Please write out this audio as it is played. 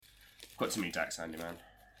Got too many decks, Andy, man.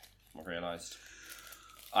 I realised.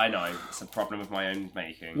 I know, it's a problem of my own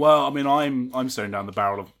making. Well, I mean, I'm staring down the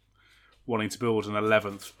barrel of wanting to build an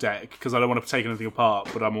 11th deck because I don't want to take anything apart,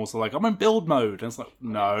 but I'm also like, I'm in build mode. And it's like,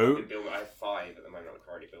 no. I have 5 at the moment I'm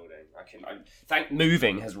currently building.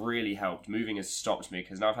 Moving has really helped. Moving has stopped me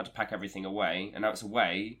because now I've had to pack everything away, and now it's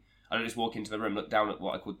away. I don't just walk into the room, look down at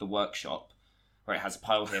what I call the workshop, where it has a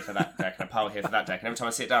pile here for that deck and a pile here for that deck, and every time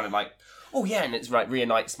I sit down, I'm like, oh yeah, and it's like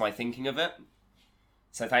reunites my thinking of it.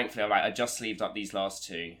 So thankfully, I just sleeved up these last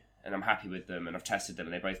 2, and I'm happy with them, and I've tested them,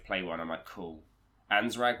 and they both play one. I'm like, cool.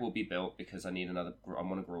 Ansrag will be built because I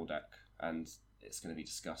want a Gruul deck, and it's going to be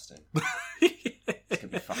disgusting. It's going to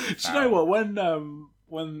be fucking foul. Do you know what?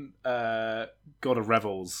 When God of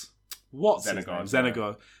Revels, what's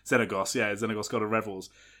Xenagos, Xenagos, God of Revels.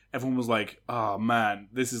 Everyone was like, "Oh man,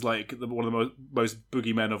 this is like one of the most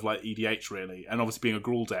boogeymen of like EDH, really." And obviously being a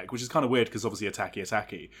Gruul deck, which is kind of weird because obviously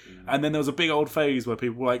attacky. And then there was a big old phase where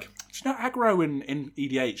people were like, "Do you know aggro in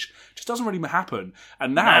EDH just doesn't really happen?"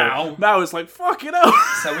 And now it's like, "Fucking hell!"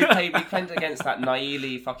 So we played against that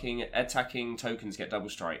naively fucking attacking tokens get double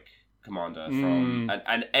strike commander from,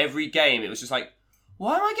 and every game it was just like,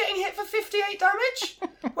 why am I getting hit for 58 damage?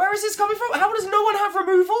 Where is this coming from? How does no one have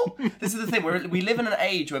removal? This is the thing. We live in an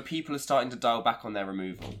age where people are starting to dial back on their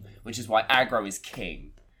removal, which is why aggro is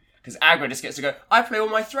king. Because aggro just gets to go, I play all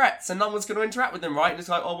my threats and no one's going to interact with them, right? And it's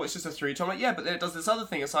like, oh, well, it's just a 3. I'm like, yeah, but then it does this other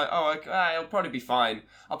thing. It's like, oh, okay, it'll probably be fine.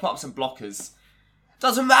 I'll put up some blockers.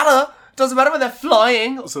 Doesn't matter. Doesn't matter when they're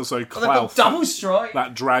flying. So they've Klauth, got double strike.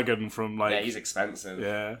 that dragon from like... Yeah, he's expensive.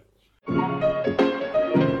 Yeah.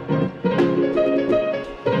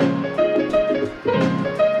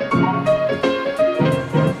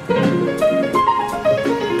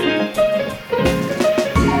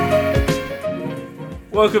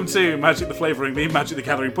 Welcome to Magic the Flavouring, the Magic the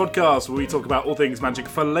Gathering podcast, where we talk about all things magic,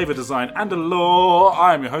 flavour design, and lore.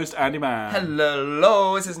 I'm your host, Andy Mann.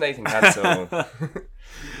 Hello, this is Nathan Cancel.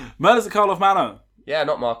 Murders at Karlov Manor. Yeah,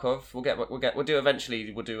 not Markov. We'll do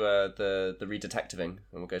eventually. We'll do the redetectiving, and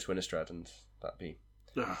we'll go to Innistrad, and that'd be.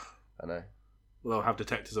 I know. Well, they'll have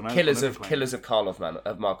detectives around. Killers of Karlov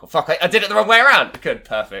of Markov. Fuck! I did it the wrong way around. Good,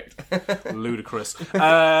 perfect. Ludicrous.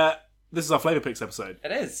 This is our Flavour Picks episode.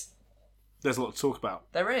 It is. There's a lot to talk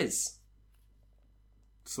about. There is.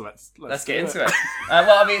 So let's get into it.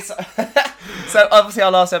 Well, I mean, so obviously our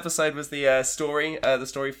last episode was the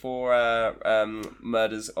story for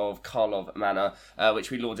Murders of Karlov Manor, which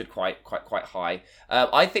we lauded quite high.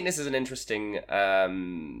 I think this is an interesting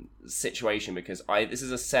situation because this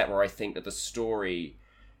is a set where I think that the story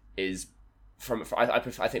is I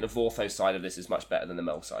think the Vorthos side of this is much better than the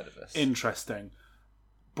Mel side of this. Interesting.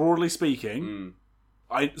 Broadly speaking,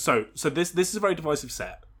 so this is a very divisive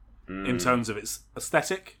set in terms of its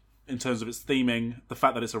aesthetic, in terms of its theming, the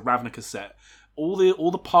fact that it's a Ravnica set. All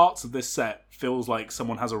the parts of this set feels like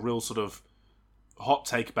someone has a real sort of hot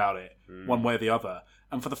take about it, one way or the other.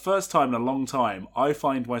 And for the first time in a long time, I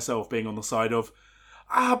find myself being on the side of,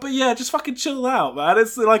 but yeah, just fucking chill out, man.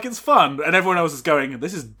 It's like, it's fun. And everyone else is going,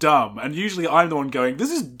 this is dumb. And usually I'm the one going,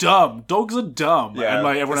 this is dumb. Dogs are dumb. Yeah, and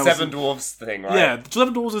like everyone the else Seven Dwarfs thing, right? Yeah, the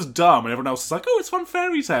Seven Dwarfs is dumb. And everyone else is like, oh, it's fun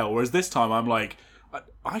fairy tale. Whereas this time I'm like,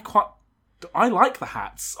 I like the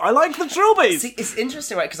hats. I like the trilbies. See, it's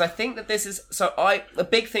interesting, right? Because I think that this is... the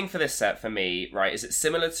big thing for this set, for me, right, is it's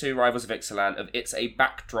similar to Rivals of Ixalan, it's a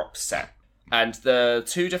backdrop set. And the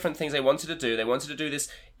two different things they wanted to do this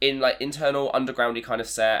in like internal undergroundy kind of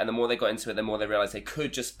set, and the more they got into it, the more they realised they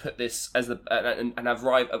could just put this as the and have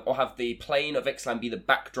the plane of Ixalan be the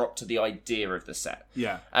backdrop to the idea of the set.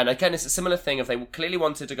 Yeah. And again, it's a similar thing. If they clearly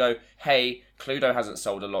wanted to go, hey, Cluedo hasn't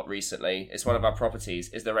sold a lot recently. It's one of our properties.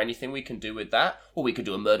 Is there anything we can do with that? Or we could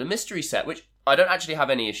do a murder mystery set, which I don't actually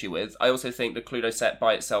have any issue with. I also think the Cluedo set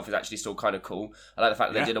by itself is actually still kind of cool. I like the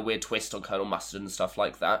fact that they did a weird twist on Colonel Mustard and stuff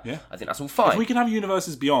like that. Yeah. I think that's all fine. If we can have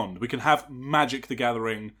universes beyond, we can have Magic the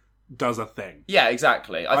Gathering does a thing. Yeah,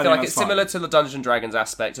 exactly. I feel like it's fine. similar to the Dungeons and Dragons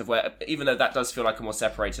aspect of where, even though that does feel like a more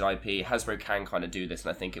separated IP, Hasbro can kind of do this,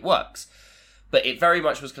 and I think it works. But it very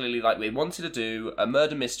much was clearly like they wanted to do a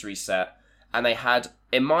murder mystery set, and they had,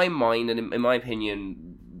 in my mind and in my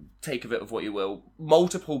opinion, take of it of what you will,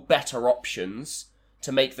 multiple better options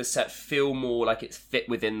to make the set feel more like it's fit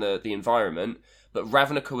within the environment. But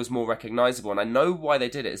Ravnica was more recognisable, and I know why they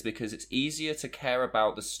did it is because it's easier to care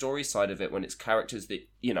about the story side of it when it's characters that,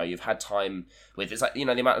 you know, you've had time with. It's like, you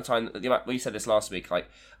know, the amount of time, we said this last week, like,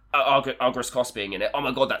 Argris Koss being in it, oh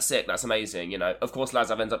my god, that's sick, that's amazing, you know. Of course,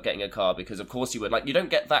 Lazav ends up getting a card because of course you would. Like, you don't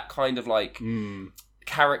get that kind of, like,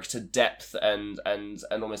 character depth and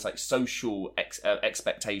almost like social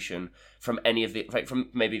expectation from any of the, like, from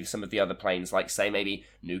maybe some of the other planes, like say maybe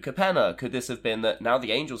New Capenna. Could this have been that now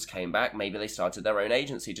the Angels came back, maybe they started their own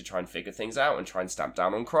agency to try and figure things out and try and stamp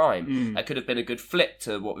down on crime? That could have been a good flip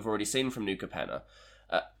to what we've already seen from New Capenna.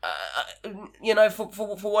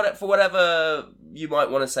 For whatever you might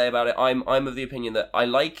want to say about it, I'm of the opinion that I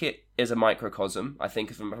like it as a microcosm. I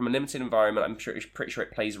think from a limited environment, I'm pretty sure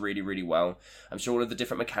it plays really, really well. I'm sure all of the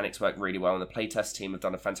different mechanics work really well, and the playtest team have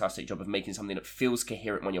done a fantastic job of making something that feels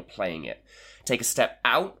coherent when you're playing it. Take a step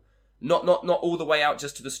out. Not all the way out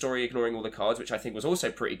just to the story, ignoring all the cards, which I think was also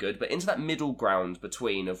pretty good, but into that middle ground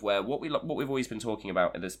between of where what we've always been talking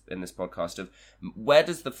about in this podcast of where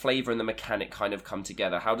does the flavour and the mechanic kind of come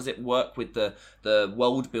together? How does it work with the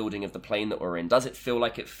world building of the plane that we're in? Does it feel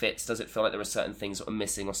like it fits? Does it feel like there are certain things that are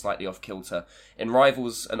missing or slightly off kilter? In not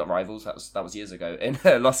Rivals, that was years ago. In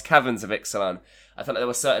Lost Caverns of Ixalan, I felt like there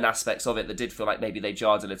were certain aspects of it that did feel like maybe they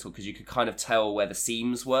jarred a little, because you could kind of tell where the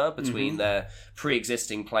seams were between their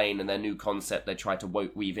pre-existing plane and their new concept they tried to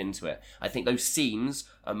weave into it. I think those seams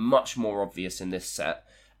are much more obvious in this set,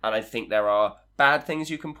 and I think there are bad things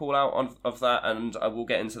you can pull out of that, and I will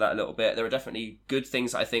get into that a little bit. There are definitely good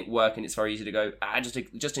things that I think work, and it's very easy to go,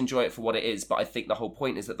 just enjoy it for what it is, but I think the whole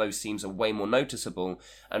point is that those seams are way more noticeable,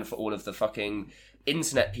 and for all of the fucking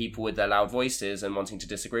internet people with their loud voices and wanting to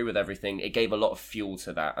disagree with everything, it gave a lot of fuel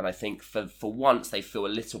to that, and I think for once they feel a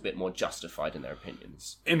little bit more justified in their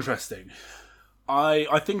opinions. Interesting.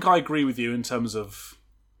 I think I agree with you in terms of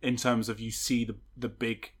you see the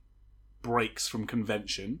big breaks from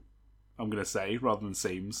convention, I'm going to say, rather than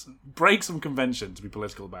seams. Breaks from convention, to be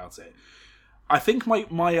political about it. I think my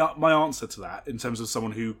answer to that, in terms of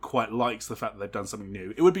someone who quite likes the fact that they've done something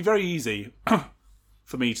new, it would be very easy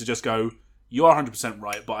for me to just go, you are 100%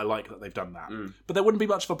 right, but I like that they've done that. But there wouldn't be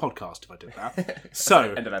much of a podcast if I did that.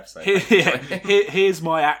 So, end of episode. Here's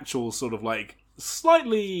my actual sort of like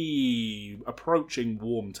slightly approaching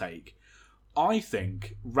warm take. I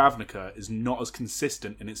think Ravnica is not as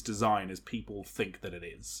consistent in its design as people think that it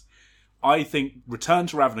is. I think Return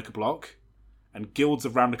to Ravnica block and Guilds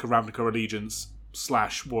of Ravnica Allegiance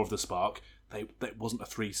 / War of the Spark, that wasn't a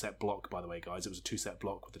 3-set block, by the way, guys. It was a 2-set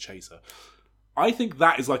block with the Chaser. I think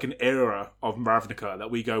that is like an era of Ravnica that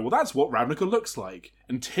we go, well, that's what Ravnica looks like,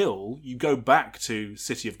 until you go back to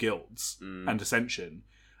City of Guilds and Ascension,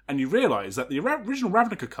 and you realise that the original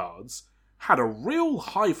Ravnica cards had a real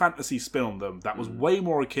high fantasy spin on them that was way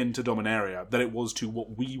more akin to Dominaria than it was to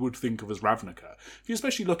what we would think of as Ravnica. If you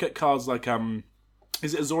especially look at cards like,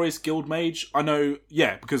 is it Azorius Guildmage? I know,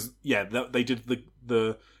 because they did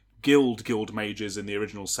the Guild Mages in the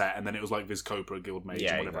original set, and then it was like Vizkopa Guild Mage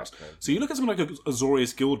and whatever else. So you look at something like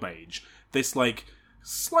Azorius Guild Mage, this like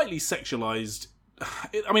slightly sexualized.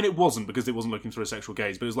 It wasn't, because it wasn't looking through a sexual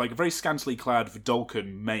gaze, but it was like a very scantily clad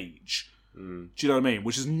Vidalcan mage. Do you know what I mean?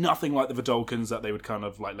 Which is nothing like the Vidalcans that they would kind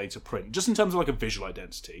of like later print. Just in terms of like a visual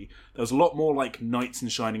identity, there was a lot more like knights in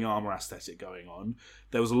shining armor aesthetic going on.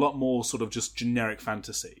 There was a lot more sort of just generic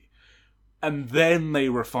fantasy, and then they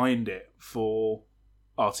refined it for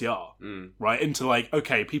RTR, right? Into like,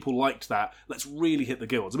 okay, people liked that. Let's really hit the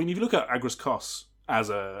guilds. I mean, if you look at Agris Kos as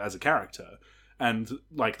a character, and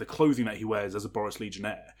like the clothing that he wears as a Boris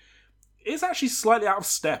Legionnaire, it's actually slightly out of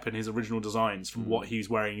step in his original designs from what he's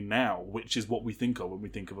wearing now, which is what we think of when we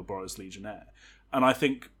think of a Boris Legionnaire. And I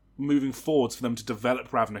think moving forwards, for them to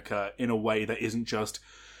develop Ravnica in a way that isn't just,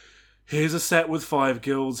 here's a set with 5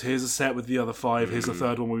 guilds, here's a set with the other 5, here's a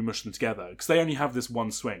third one where we mush them together. Because they only have this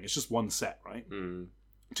one swing. It's just one set, right?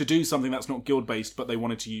 To do something that's not guild-based, but they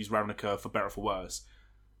wanted to use Ravnica for better or for worse.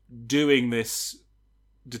 Doing this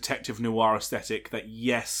detective noir aesthetic that,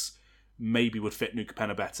 yes, maybe would fit New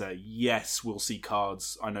Capenna better. Yes, we'll see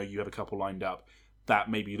cards, I know you have a couple lined up,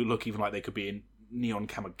 that maybe look even like they could be in Neon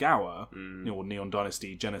Kamigawa, or Neon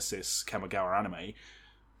Dynasty Genesis Kamigawa anime,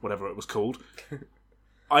 whatever it was called.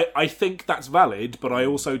 I think that's valid, but I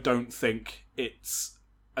also don't think it's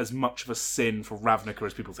as much of a sin for Ravnica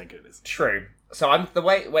as people think it is. True. So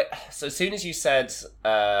so as soon as you said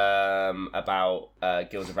about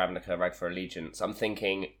Guilds of Ravnica, Rag for Allegiance, I'm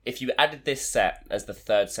thinking if you added this set as the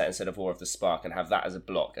third set instead of War of the Spark and have that as a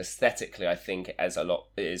block, aesthetically, I think it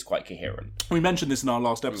is quite coherent. We mentioned this in our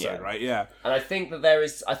last episode, right? Yeah. And I think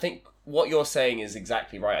that I think what you're saying is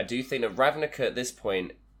exactly right. I do think that Ravnica at this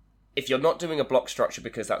point, if you're not doing a block structure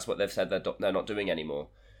because that's what they've said they're not doing anymore,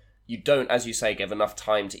 you don't, as you say, give enough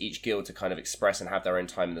time to each guild to kind of express and have their own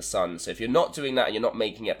time in the sun. So if you're not doing that and you're not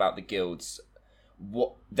making it about the guilds,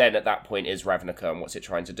 what then at that point is Ravnica and what's it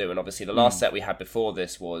trying to do? And obviously the last set we had before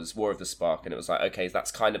this was War of the Spark, and it was like, okay,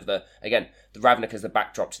 that's kind of the Ravnica is the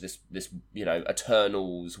backdrop to this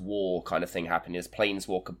Eternals war kind of thing happening, this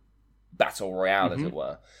Planeswalker battle royale, as it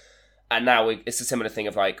were. And now it's a similar thing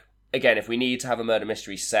of like, again, if we need to have a murder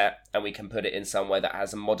mystery set and we can put it in somewhere that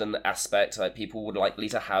has a modern aspect, like people would likely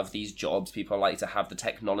to have these jobs, people are likely to have the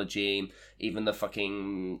technology, even the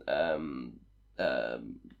fucking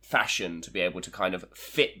fashion to be able to kind of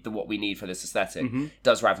fit what we need for this aesthetic.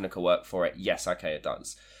 Does Ravnica work for it? Yes, okay, it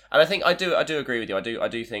does. And I think I do agree with you. I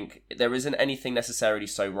do think there isn't anything necessarily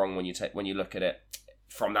so wrong when you look at it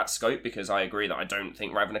from that scope, because I agree that I don't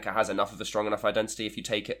think Ravnica has enough of a strong enough identity if you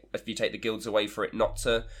take the guilds away for it not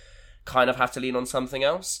to kind of have to lean on something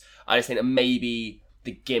else. I just think that maybe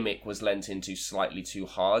the gimmick was lent into slightly too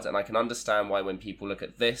hard, and I can understand why when people look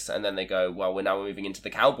at this and then they go, well, we're now moving into the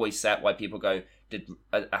cowboy set, why people go, did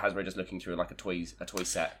Hasbro just looking through like a toy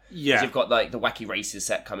set? Yeah. You've got like the Wacky Races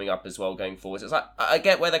set coming up as well going forward. It's like, I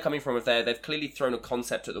get where they're coming from with they've clearly thrown a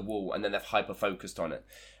concept at the wall and then they've hyper-focused on it.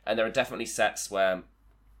 And there are definitely sets where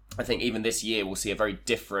I think even this year we'll see a very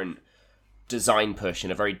different design push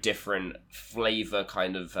and a very different flavour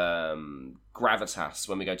kind of gravitas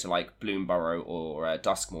when we go to like Bloomburrow or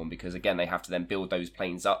Duskmourn, because again they have to then build those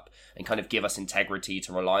planes up and kind of give us integrity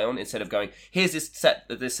to rely on, instead of going, here's this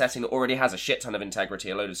setting that already has a shit ton of integrity,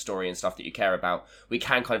 a load of story and stuff that you care about, we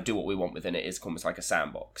can kind of do what we want within it. It's almost like a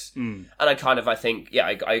sandbox. And I think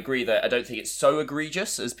I agree that I don't think it's so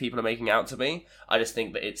egregious as people are making it out to be. I just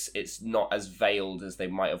think that it's not as veiled as they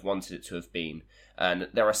might have wanted it to have been. And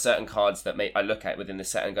there are certain cards that I look at within the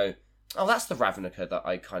set and go, oh, that's the Ravnica that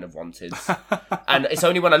I kind of wanted. And it's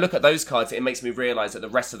only when I look at those cards it makes me realise that the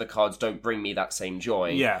rest of the cards don't bring me that same joy.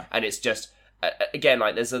 Yeah. And it's just, again,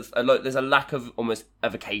 like there's a lack of almost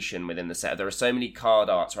evocation within the set. There are so many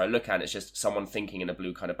card arts where I look at it, it's just someone thinking in a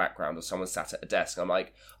blue kind of background or someone sat at a desk. I'm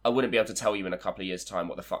like, I wouldn't be able to tell you in a couple of years' time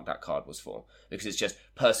what the fuck that card was for, because it's just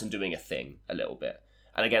person doing a thing a little bit.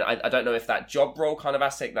 And again, I don't know if that job role kind of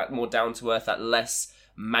aspect, that more down to earth, that less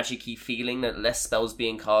magic-y feeling, that less spells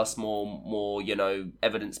being cast, more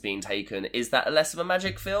evidence being taken, is that less of a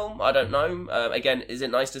magic film? I don't know. Again, is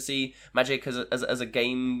it nice to see magic as a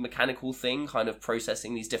game mechanical thing, kind of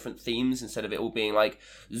processing these different themes instead of it all being like,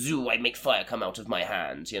 zoo, I make fire come out of my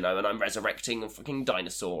hand, and I'm resurrecting a fucking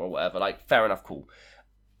dinosaur or whatever. Like, fair enough, cool.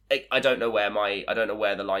 I don't know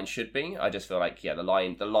where the line should be. I just feel like, the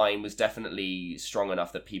line was definitely strong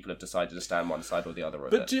enough that people have decided to stand one side or the other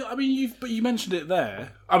of it. You mentioned it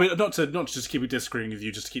there. I mean, not to just keep disagreeing with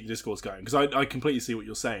you, just to keep the discourse going, because I completely see what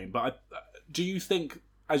you're saying. But do you think,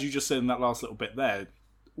 as you just said in that last little bit there,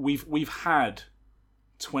 we've had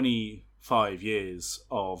 25 years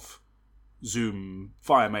of Zoom,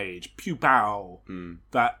 Fire Mage, Pew Pow.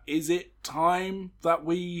 That is it time that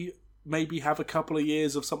we maybe have a couple of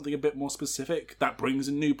years of something a bit more specific that brings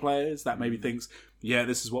in new players, that maybe thinks, yeah,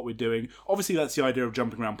 this is what we're doing. Obviously, that's the idea of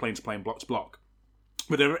jumping around plane to plane, block to block.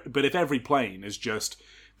 But if every plane is just,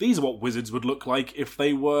 these are what wizards would look like if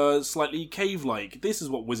they were slightly cave-like. This is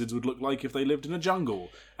what wizards would look like if they lived in a jungle.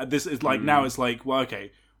 And this is like, now it's like, well,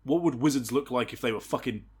 okay, what would wizards look like if they were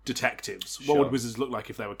fucking detectives? What would wizards look like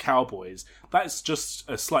if they were cowboys? That's just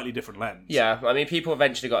a slightly different lens. Yeah, I mean, people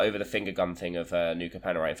eventually got over the finger gun thing of Nuka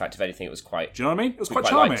Panerai. In fact, if anything, it was quite... Do you know what I mean? It was quite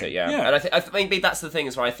charming. Liked it, yeah. And I think maybe that's the thing,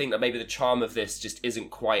 is where I think that maybe the charm of this just isn't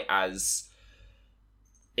quite as...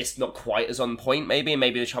 It's not quite as on point, maybe.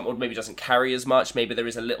 Maybe the charm maybe doesn't carry as much. Maybe there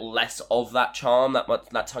is a little less of that charm,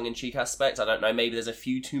 that tongue-in-cheek aspect. I don't know. Maybe there's a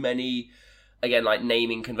few too many... Again, like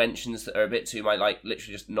naming conventions that are a bit too literally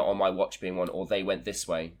just not on my watch being one, or they went this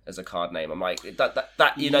way as a card name. I'm like, it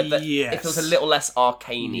feels a little less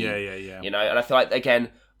arcane-y. Yeah. And I feel like,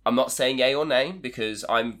 again, I'm not saying yay or nay, because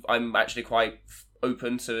I'm actually quite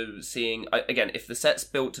open to seeing, again, if the set's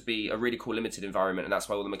built to be a really cool limited environment, and that's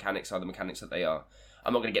why all the mechanics are the mechanics that they are,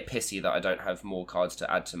 I'm not going to get pissy that I don't have more cards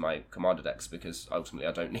to add to my commander decks, because ultimately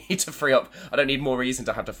I don't need to I don't need more reason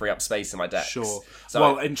to have to free up space in my decks. Sure. So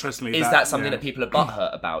well, interestingly... Is that something that people are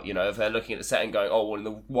butthurt about? If they're looking at the set and going, oh, well, in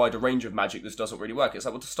the wider range of Magic, this doesn't really work. It's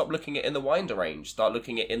like, well, to stop looking at it in the wider range. Start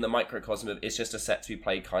looking at it in the microcosm of it's just a set to be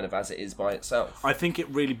played kind of as it is by itself. I think it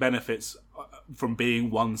really benefits from being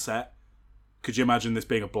one set. Could you imagine this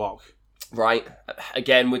being a block? Right.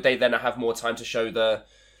 Again, would they then have more time to show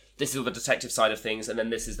this is all the detective side of things, and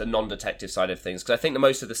then this is the non-detective side of things? Because I think that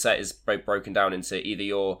most of the set is broken down into either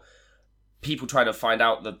your people trying to find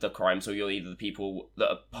out the crimes, or you're either the people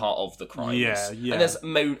that are part of the crimes. Yeah. And there's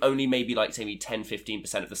only maybe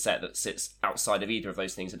 10-15% of the set that sits outside of either of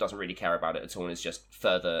those things and doesn't really care about it at all, and is just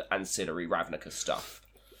further ancillary Ravnica stuff.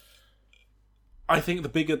 I think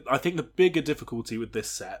the bigger difficulty with this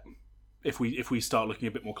set, if we start looking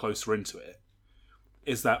a bit more closer into it,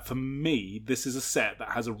 is that for me, this is a set that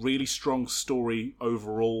has a really strong story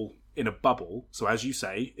overall in a bubble. So as you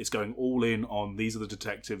say, it's going all in on these are the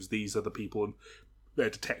detectives, these are the people they're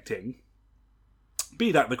detecting.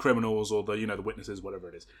 Be that the criminals or the the witnesses, whatever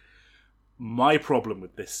it is. My problem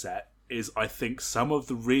with this set is I think some of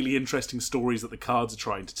the really interesting stories that the cards are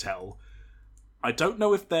trying to tell, I don't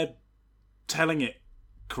know if they're telling it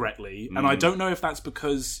correctly, and I don't know if that's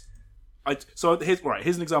because here's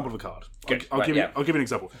an example of a card. I'll give you an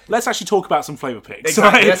example. Let's actually talk about some flavour picks.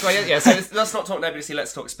 Exactly. That's why, so let's not talk nebulously,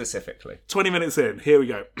 let's talk specifically. 20 minutes in, here we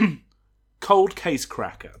go. Cold Case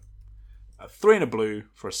Cracker. A 3 and a blue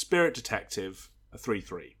for a spirit detective, a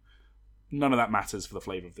 3/3. None of that matters for the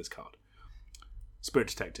flavour of this card. Spirit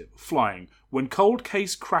detective. Flying. When Cold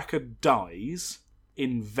Case Cracker dies,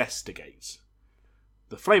 investigate.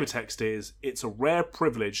 The flavour text is, it's a rare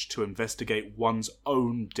privilege to investigate one's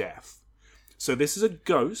own death. So this is a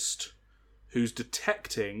ghost who's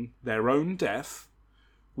detecting their own death,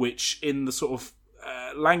 which in the sort of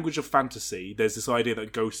language of fantasy, there's this idea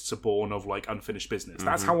that ghosts are born of like unfinished business. Mm-hmm.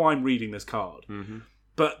 That's how I'm reading this card. Mm-hmm.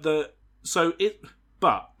 But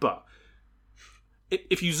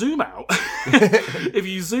if you zoom out,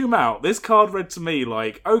 this card read to me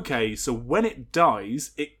like, okay, so when it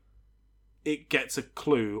dies, it gets a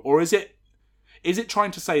clue, or is it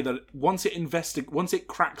trying to say that once it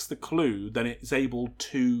cracks the clue, then it's able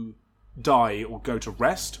to die or go to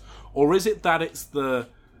rest, or is it that it's the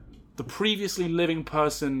previously living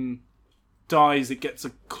person dies, it gets a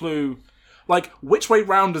clue? Like, which way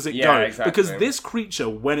round does it go? Exactly. Because this creature,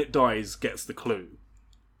 when it dies, gets the clue.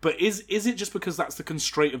 But is it just because that's the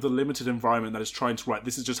constraint of the limited environment that it's trying to write?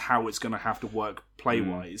 This is just how it's going to have to work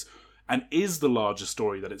play-wise. And is the larger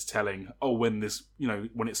story that it's telling, when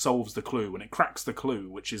it solves the clue, when it cracks the clue,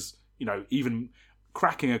 which is, even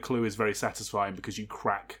cracking a clue is very satisfying because you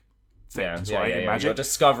crack things, right? In magic. You're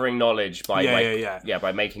discovering knowledge by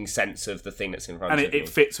by making sense of the thing that's in front of you. And it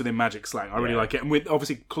fits within magic slang. I really like it. And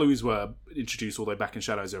obviously clues were introduced all the way back in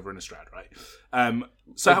Shadows over Innistrad, right?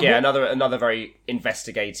 Another very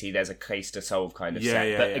investigative, there's a case to solve kind of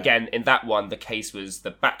set. But again, in that one, the case was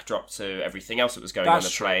the backdrop to everything else that was going on the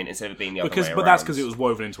plane instead of being the other way around. But that's because it was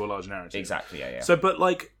woven into a large narrative. Exactly, yeah. So, but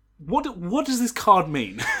like, what does this card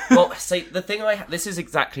mean? Well, see, the thing this is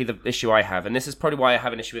exactly the issue I have, and this is probably why I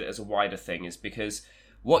have an issue with it as a wider thing, is because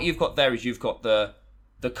what you've got there is you've got the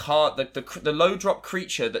card, the low drop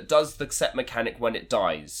creature that does the set mechanic when it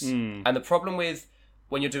dies. And the problem with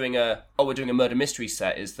when you're doing we're doing a murder mystery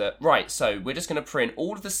set is that, right, so we're just going to print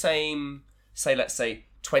all of the same, let's say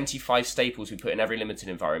 25 staples we put in every limited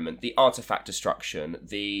environment, the artifact destruction,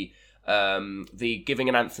 the giving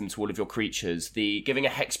an anthem to all of your creatures, the giving a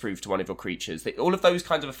hexproof to one of your creatures, all of those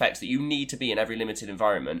kinds of effects that you need to be in every limited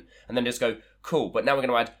environment, and then just go, cool, but now we're going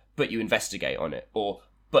to add, but you investigate on it, or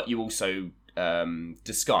but you also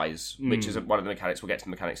disguise, which is one of the mechanics. We'll get to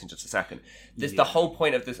the mechanics in just a second. The whole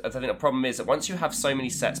point of this, I think the problem is that once you have so many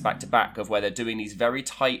sets back to back of where they're doing these very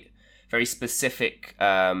tight, very specific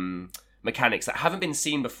mechanics that haven't been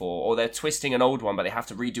seen before, or they're twisting an old one but they have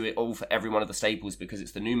to redo it all for every one of the staples because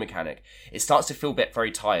it's the new mechanic, it starts to feel a bit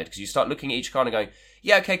very tired, because you start looking at each card and going,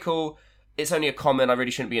 yeah, okay, cool, it's only a common, I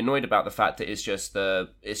really shouldn't be annoyed about the fact that it's just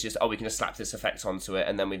we can just slap this effect onto it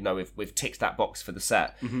and then we've ticked that box for the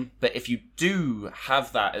set. Mm-hmm. But if you do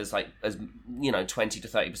have that as 20 to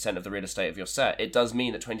 30% of the real estate of your set, it does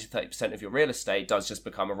mean that 20 to 30% of your real estate does just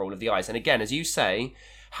become a roll of the eyes. And again, as you say,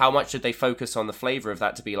 how much did they focus on the flavour of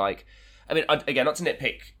that to be like, I mean, again, not to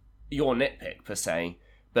nitpick your nitpick per se,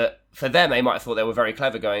 but for them, they might have thought they were very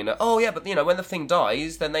clever going, oh yeah, but when the thing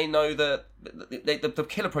dies, then they know that the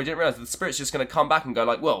killer probably didn't realise that the spirit's just going to come back and go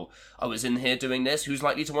like, well, I was in here doing this, who's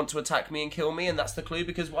likely to want to attack me and kill me, and that's the clue,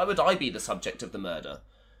 because why would I be the subject of the murder?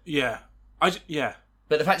 Yeah.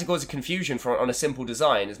 But the fact it causes confusion on a simple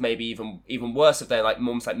design is maybe even worse if they're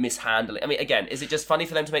almost mishandling. I mean, again, is it just funny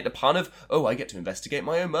for them to make the pun of, oh, I get to investigate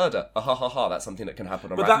my own murder? Ha. That's something that can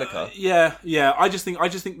happen on Ravnica. Yeah. I just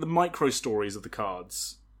think the micro stories of the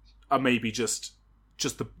cards are maybe just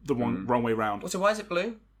the wrong way round. Well, so why is it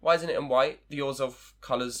blue? Why isn't it in white? Yours of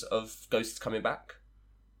colours of ghosts coming back.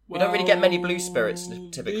 We don't really get many blue spirits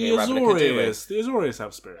typically in Ravnica, do we? The Azorius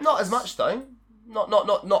have spirits. Not as much though.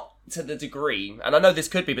 Not to the degree, and I know this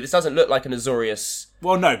could be, but this doesn't look like an Azorius.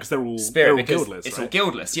 Well, no, because they're all guildless. It's all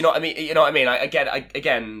guildless. You know what I mean? I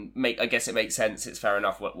guess it makes sense. It's fair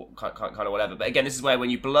enough. Kind of whatever. But again, this is where when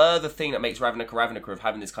you blur the thing that makes Ravnica of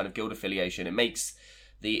having this kind of guild affiliation, it makes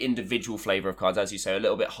the individual flavour of cards, as you say, a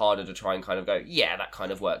little bit harder to try and kind of go, yeah, that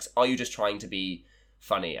kind of works. Are you just trying to be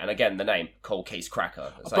funny. And again, the name, Cold Case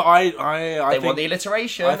Cracker. It's But like, I they think, want the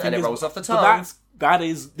alliteration, and it rolls off the tongue. But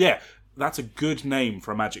that's a good name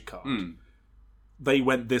for a Magic card. They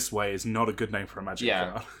went this way is not a good name for a Magic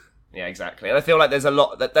card. Yeah, exactly. And I feel like there's a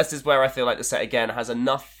lot... This is where I feel like the set, again, has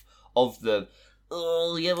enough of the...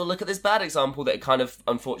 Oh, yeah, well, look at this bad example that it kind of,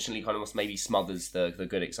 unfortunately, kind of maybe smothers the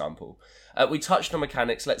good example. We touched on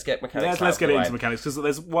mechanics. Let's get mechanics Let's get into mechanics,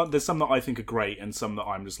 because there's some that I think are great, and some that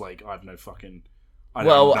I'm just like, I have no fucking... I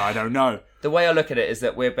don't know. The way I look at it is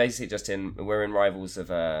that we're basically just we're in Rivals of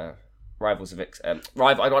I don't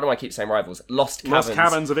know why I keep saying Rivals. Lost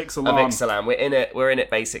Caverns of Ixalan. We're in it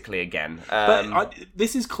basically again.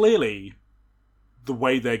 This is clearly the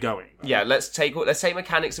way they're going. Yeah, let's take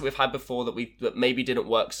mechanics that we've had before that maybe didn't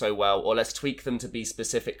work so well, or let's tweak them to be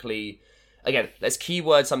specifically. Again, let's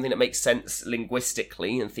keyword something that makes sense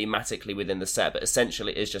linguistically and thematically within the set, but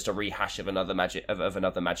essentially is just a rehash of another magic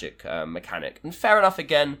mechanic. And fair enough.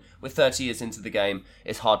 Again, we're 30 years into the game.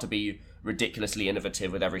 It's hard to be ridiculously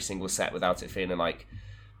innovative with every single set without it feeling like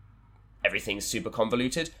everything's super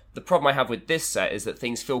convoluted. The problem I have with this set is that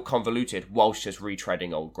things feel convoluted whilst just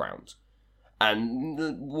retreading old ground. And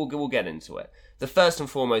we'll get into it. The first and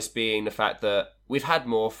foremost being the fact that we've had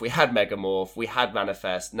Morph, we had Megamorph, we had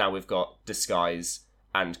Manifest, now we've got Disguise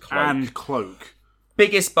and Cloak.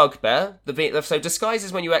 Biggest bugbear. So Disguise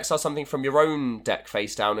is when you exile something from your own deck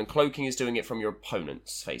face down, and Cloaking is doing it from your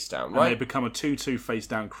opponent's face down, right? And they become a 2/2 face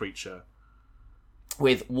down creature.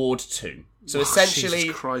 With Ward 2. So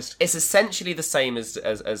essentially, it's essentially the same as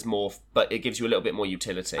Morph, but it gives you a little bit more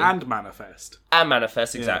utility. And Manifest.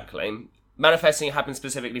 Exactly. Yeah. Manifesting happens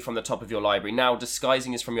specifically from the top of your library. Now,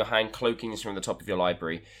 Disguising is from your hand, Cloaking is from the top of your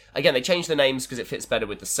library. Again, they changed the names because it fits better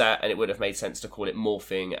with the set, and it would have made sense to call it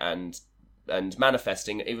Morphing and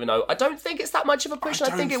Manifesting, even though I don't think it's that much of a push. I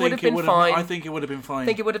think it would have been fine. I think it would have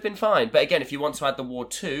been fine. But again, if you want to add the Ward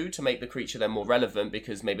 2 to make the creature then more relevant,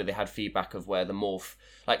 because maybe they had feedback of where the Morph...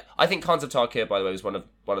 Like, I think Khans of Tarkir, by the way, was one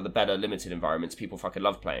of the better limited environments. People fucking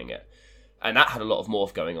love playing it. And that had a lot of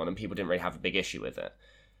Morph going on, and people didn't really have a big issue with it.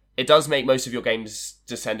 It does make most of your games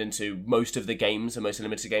descend into... Most of the games and most of the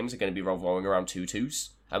limited games are going to be revolving around 2/2s.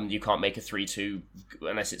 You can't make a 3/2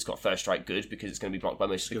 unless it's got First Strike good, because it's going to be blocked by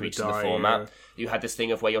most of the creatures in the format. Yeah. You had this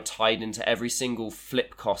thing of where you're tied into every single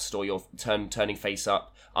flip cost, or you're turning face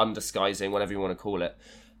up, undisguising, whatever you want to call it.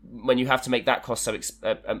 When you have to make that cost so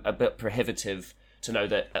a bit prohibitive to know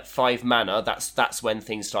that at 5 mana, that's when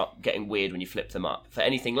things start getting weird when you flip them up. For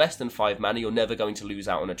anything less than 5 mana, you're never going to lose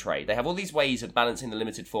out on a trade. They have all these ways of balancing the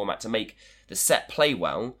limited format to make the set play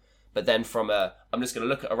well, but then I'm just going to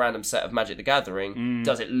look at a random set of Magic the Gathering.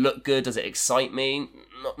 Does it look good? Does it excite me?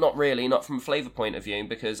 Not really, not from a flavour point of view,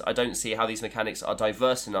 because I don't see how these mechanics are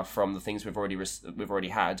diverse enough from the things we've already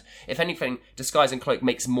had. If anything, Disguise and Cloak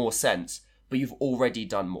makes more sense, but you've already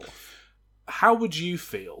done more. How would you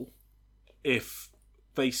feel if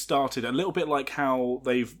they started a little bit like how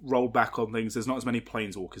they've rolled back on things? There's not as many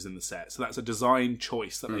Planeswalkers in the set, so that's a design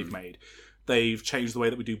choice that they've made. They've changed the way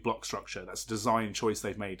that we do block structure. That's a design choice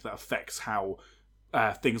they've made that affects how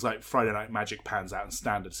things like Friday Night Magic pans out and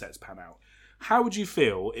standard sets pan out. How would you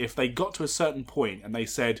feel if they got to a certain point and they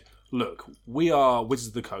said, look, we are Wizards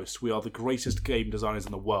of the Coast, we are the greatest game designers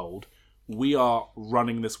in the world, we are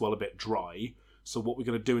running this well a bit dry, so what we're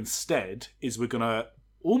going to do instead is we're going to,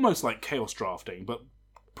 almost like chaos drafting, but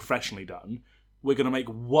professionally done, we're going to make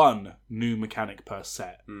one new mechanic per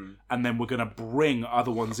set, and then we're going to bring other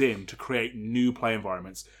ones in to create new play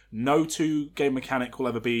environments. No 2-game mechanic will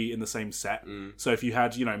ever be in the same set. So if you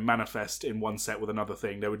had, Manifest in one set with another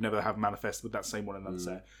thing, they would never have Manifest with that same one in another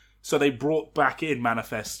set. So they brought back in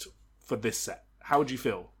Manifest for this set. How would you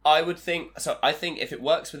feel? I think if it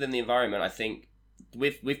works within the environment, I think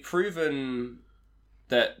we've proven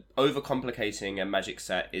that overcomplicating a Magic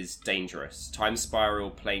set is dangerous. Time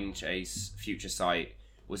Spiral, Plane Chase, Future Sight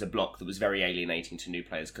was a block that was very alienating to new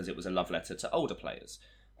players because it was a love letter to older players.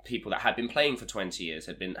 People that had been playing for 20 years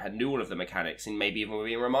had knew all of the mechanics, and maybe even were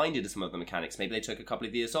being reminded of some of the mechanics. Maybe they took a couple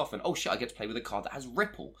of years off and, oh shit, I get to play with a card that has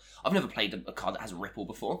Ripple. I've never played a card that has Ripple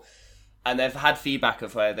before. And they've had feedback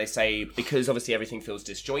of where they say, because obviously everything feels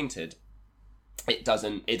disjointed, it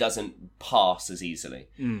doesn't pass as easily.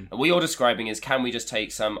 And what you're describing is, can we just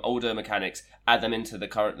take some older mechanics, add them into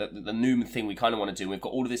the new thing we kind of want to do? We've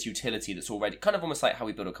got all of this utility that's already kind of almost like how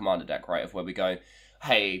we build a commander deck, right? Of where we go,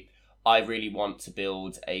 hey, I really want to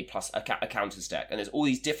build a counters deck, and there's all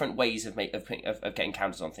these different ways of getting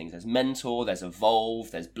counters on things. There's Mentor, there's Evolve,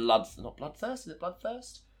 there's Bloodthirst. Is it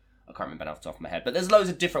Bloodthirst? I can't remember off the top of my head, but there's loads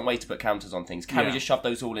of different ways to put counters on things. Can we just shove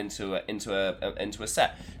those all into a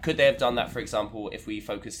set? Could they have done that, for example, if we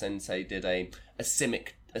focused and say did a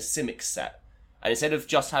Simic set, And instead of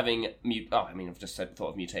just having I've just thought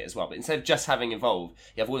of mutate as well, but instead of just having evolve,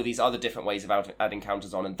 you have all of these other different ways of adding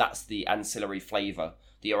counters on, and that's the ancillary flavour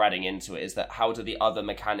that you're adding into it, is that how do the other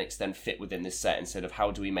mechanics then fit within this set, instead of how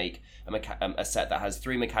do we make a set that has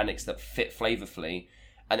 3 mechanics that fit flavourfully,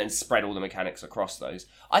 and then spread all the mechanics across those.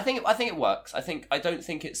 I think it works. I don't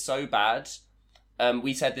think it's so bad.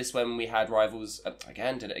 We said this when we had Rivals,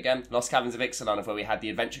 Lost Caverns of Ixalan, where we had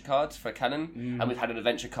the adventure card for Canon, and we've had an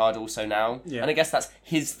adventure card also now. Yeah. And I guess that's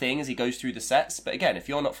his thing as he goes through the sets. But again, if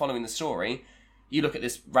you're not following the story, you look at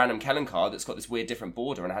this random Kellen card that's got this weird different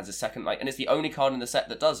border and has a second, and it's the only card in the set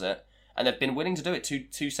that does it, and they've been willing to do it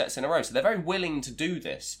two sets in a row. So they're very willing to do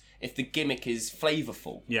this if the gimmick is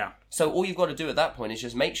flavourful. Yeah. So all you've got to do at that point is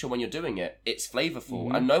just make sure when you're doing it, it's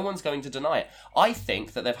flavourful, and no one's going to deny it. I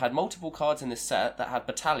think that they've had multiple cards in this set that had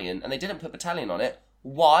Battalion, and they didn't put Battalion on it.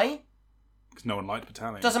 Why? Because no one liked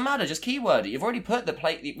Battalion. Doesn't matter, just keyword it. You've already put the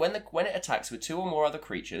plate, when it attacks with 2 or more other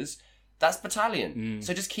creatures, that's Battalion.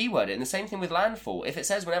 So just keyword it. And the same thing with Landfall. If it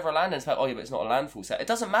says whenever a land ends, but it's not a Landfall set, it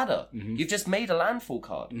doesn't matter. You've just made a Landfall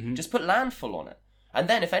card. Just put Landfall on it. And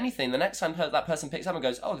then, if anything, the next time that person picks up and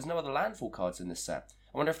goes, there's no other Landfall cards in this set.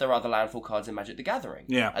 I wonder if there are other Landfall cards in Magic the Gathering.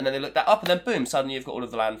 Yeah. And then they look that up, and then boom, suddenly you've got all of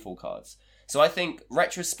the Landfall cards. So I think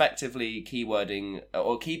retrospectively keywording,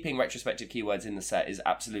 or keeping retrospective keywords in the set is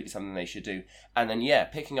absolutely something they should do. And then,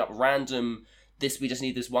 picking up random, we just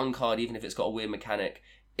need this one card, even if it's got a weird mechanic.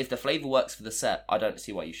 If the flavour works for the set, I don't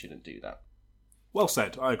see why you shouldn't do that. Well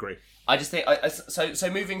said, I agree. I just think, so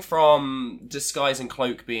moving from Disguise and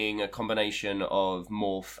Cloak being a combination of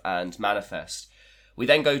Morph and Manifest, we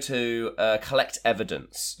then go to Collect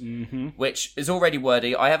Evidence, which is already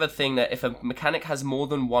wordy. I have a thing that if a mechanic has more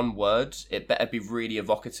than one word, it better be really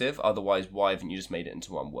evocative, otherwise why haven't you just made it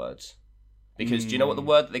into one word? Because do you know what the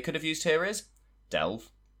word that they could have used here is? Delve.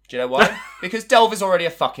 Do you know why? Because Delve is already a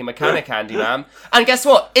fucking mechanic, Andy Man. And guess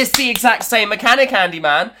what? It's the exact same mechanic, Andy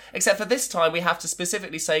Man. Except for this time, we have to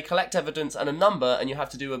specifically say collect evidence and a number, and you have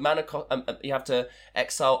to do a mana. You have to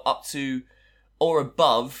exile up to or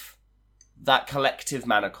above that collective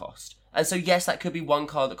mana cost. And so, yes, that could be one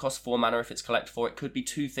card that costs 4 mana if it's collect 4. It could be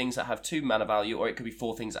 2 things that have 2 mana value, or it could be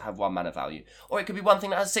 4 things that have 1 mana value. Or it could be 1 thing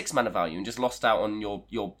that has 6 mana value and just lost out on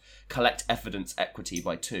your collect evidence equity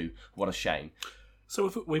by 2. What a shame. So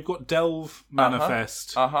if we've got Delve,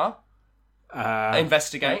 Manifest...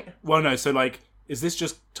 Investigate. Well, no, so, is this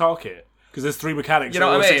just Tarkit? Because there's 3 mechanics. You know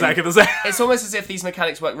what I mean? Exactly the same. It's almost as if these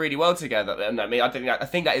mechanics work really well together. And I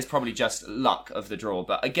think that is probably just luck of the draw.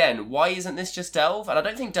 But again, why isn't this just Delve? And I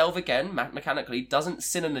don't think Delve, again, mechanically, doesn't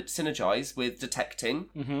synergize with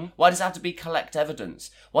detecting. Why does it have to be collect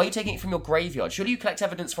evidence? Why are you taking it from your graveyard? Surely you collect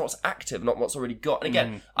evidence for what's active, not what's already got. And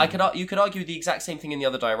again, you could argue the exact same thing in the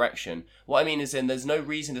other direction. What I mean is there's no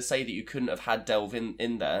reason to say that you couldn't have had Delve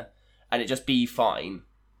in there and it just be fine.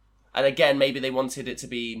 And again, maybe they wanted it to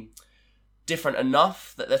be different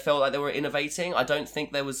enough that they felt like they were innovating. I don't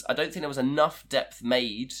think there was enough depth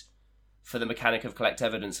made for the mechanic of collect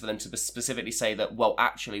evidence for them to specifically say that, well,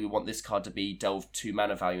 actually we want this card to be Delve 2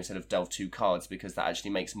 mana value instead of Delve 2 cards, because that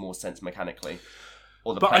actually makes more sense mechanically.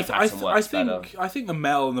 Or the play pattern works better. I think the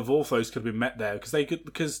Mel and the Vorthos could have been met there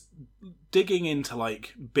because digging into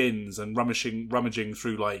bins and rummaging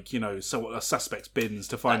through suspects' bins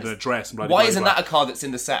to find an address. And why isn't that a card that's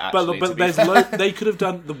in the set? Actually, but they could have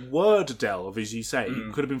done the word Delve, as you say,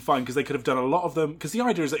 could have been fine, because they could have done a lot of them. Because the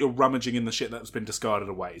idea is that you're rummaging in the shit that's been discarded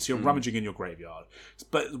away, so you're rummaging in your graveyard.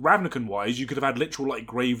 But Ravnican-wise, you could have had literal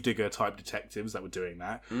Gravedigger type detectives that were doing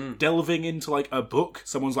that, delving into a book.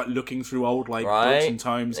 Someone's looking through old books and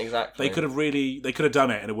tomes. Exactly. They could have done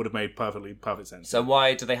it, and it would have made perfect sense. So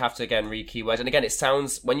why do they have to again re-keyword? And again, it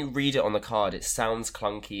sounds, when you read it on the card, it sounds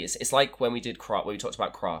clunky. It's like when we did craft, when we talked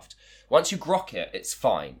about craft. Once you grok it, it's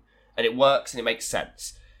fine, and it works and it makes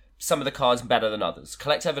sense. Some of the cards are better than others.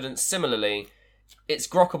 Collect evidence, similarly, it's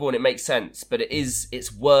grokkable and it makes sense, but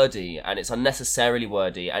it's wordy and it's unnecessarily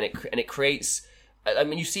wordy, and it creates. I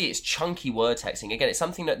mean, you see it's chunky word texting. Again, it's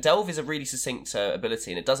something that Delve is a really succinct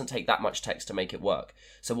ability, and it doesn't take that much text to make it work.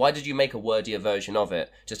 So why did you make a wordier version of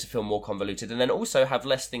it, just to feel more convoluted, and then also have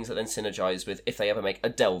less things that then synergize with, if they ever make a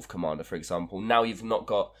Delve commander, for example, now you've not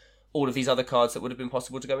got all of these other cards that would have been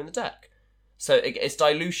possible to go in the deck. So it's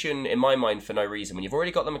dilution, in my mind, for no reason. When you've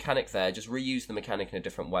already got the mechanic there, just reuse the mechanic in a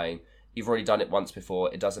different way. You've already done it once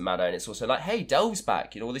before, it doesn't matter, and it's also hey, Delve's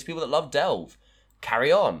back, all these people that love Delve,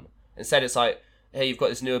 carry on. Instead, it's hey, you've got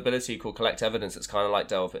this new ability called Collect Evidence that's kind of like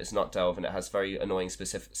Delve, but it's not Delve, and it has very annoying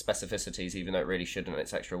specificities, even though it really shouldn't, and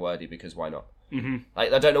it's extra wordy, because why not?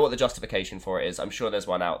 I don't know what the justification for it is. I'm sure there's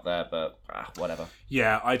one out there, but whatever.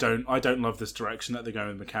 Yeah, I don't love this direction that they're going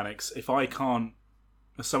with mechanics. If I can't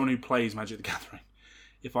as someone who plays Magic the Gathering,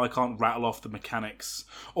 if I can't rattle off the mechanics,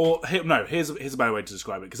 here's a better way to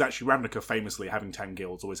describe it, because actually Ravnica famously, having 10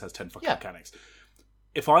 guilds, always has 10 fucking mechanics.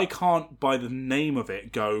 If I can't, by the name of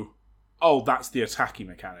it, go, oh, that's the attacking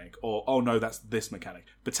mechanic, or oh no, that's this mechanic.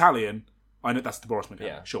 Battalion, I know that's the Boros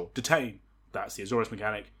mechanic. Yeah. Sure. Detain, that's the Azorius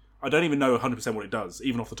mechanic. I don't even know 100% what it does,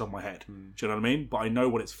 even off the top of my head. Do you know what I mean? But I know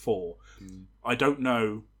what it's for. I don't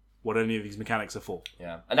know what any of these mechanics are for.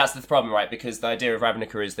 Yeah, and that's the problem, right? Because the idea of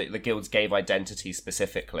Ravnica is that the guilds gave identity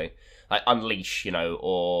specifically. Like Unleash,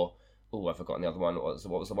 or... Oh, I've forgotten the other one. What was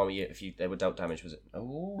the one where they were dealt damage? Was it...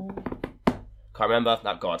 Oh... Can't remember.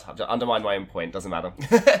 Oh, God, I've undermined my own point. Doesn't matter.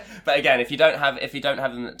 But again, if you don't have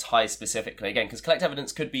them that tie specifically, again, because collect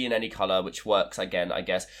evidence could be in any color, which works. Again, I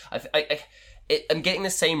guess I'm getting the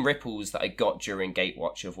same ripples that I got during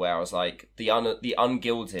Gatewatch, of where I was like the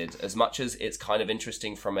ungilded. As much as it's kind of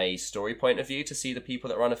interesting from a story point of view to see the people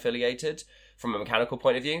that are unaffiliated, from a mechanical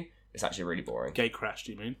point of view, it's actually really boring. Gate Crash,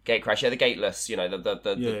 do you mean? Gate Crash, the gateless,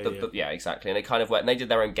 exactly. And they kind of worked. And they did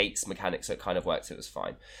their own gates mechanics, so it kind of worked. So it was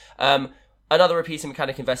fine. Another repeating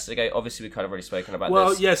mechanic, Investigate. Obviously, we've kind of already spoken about this.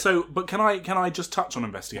 Well, yeah, so, but can I just touch on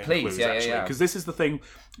Investigate? Please, clues, yeah, actually? Because this is the thing,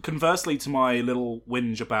 conversely to my little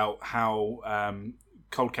whinge about how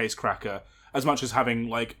Cold Case Cracker, as much as having,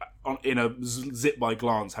 like, in a zip by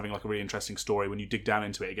glance, having, like, a really interesting story, when you dig down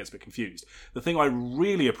into it, it gets a bit confused. The thing I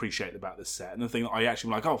really appreciate about this set, and the thing that I actually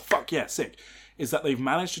am like, oh, fuck yeah, sick, is that they've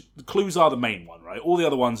managed to... The clues are the main one, right? All the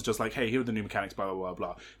other ones are just like, hey, here are the new mechanics, blah, blah, blah,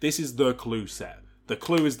 blah. This is the clue set. The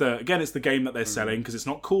Clue is it's the game that they're selling, because it's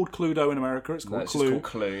not called Cluedo in America, it's called Clue. It's called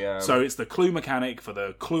Clue, yeah. So it's the Clue mechanic for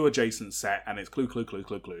the Clue adjacent set, and it's Clue.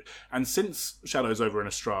 And since Shadows over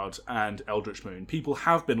Innistrad and Eldritch Moon, people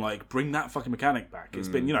have been like, bring that fucking mechanic back. It's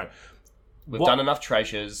been, We've done enough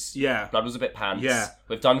treasures. Yeah. Blood was a bit pants. Yeah.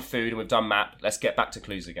 We've done food and we've done map. Let's get back to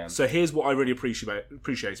clues again. So here's what I really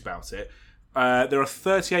appreciate about it. There are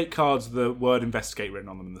 38 cards with the word Investigate written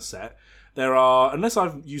on them in the set. There are, unless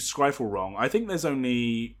I've used Scryfall wrong, I think there's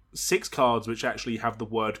only 6 cards which actually have the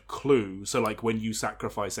word clue. So, like, when you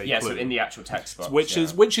sacrifice a clue. Yeah, so in the actual text box. Which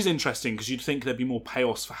is interesting, because you'd think there'd be more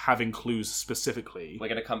payoffs for having clues specifically. We're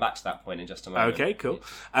going to come back to that point in just a moment. Okay, cool.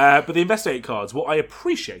 But the Investigate cards, what I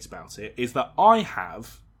appreciate about it is that I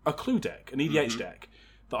have a clue deck, an EDH deck,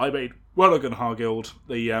 that I made Wellogan Harguild,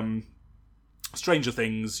 the Stranger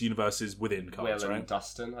Things universes within cards, Will right? and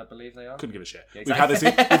Dustin, I believe they are. Couldn't give a shit. Yeah, exactly.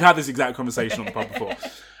 We've had this exact conversation on the pod before.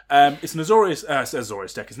 It's an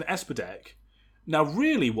Azorius deck. It's an Esper deck. Now,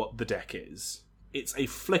 really, what the deck is, it's a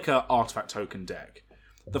Flicker artifact token deck.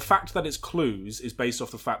 The fact that it's clues is based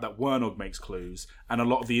off the fact that Wernog makes clues, and a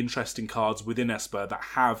lot of the interesting cards within Esper that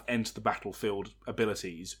have enter the battlefield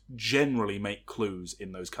abilities generally make clues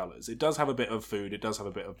in those colours. It does have a bit of food. It does have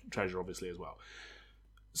a bit of treasure, obviously, as well.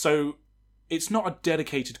 So it's not a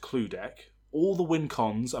dedicated clue deck. All the win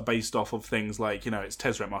cons are based off of things like, it's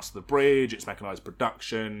Tezzeret Master of the Bridge, it's Mechanized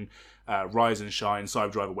Production, Rise and Shine,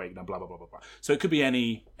 Cyberdrive Awakener, blah, blah, blah, blah, blah. So it could be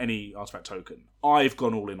any artifact token. I've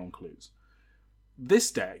gone all in on clues.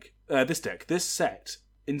 This set,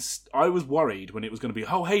 I was worried when it was going to be,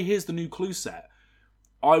 oh, hey, here's the new clue set.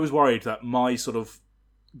 I was worried that my sort of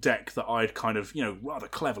deck that I'd kind of, rather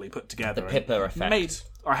cleverly put together. The Pippa effect.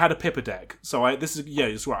 I had a Pippa deck. So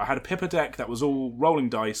it's right. I had a Pippa deck that was all rolling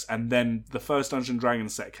dice, and then the first Dungeons &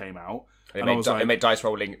 Dragons set came out. It made dice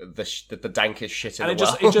rolling the dankest shit in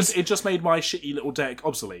the world. It just made my shitty little deck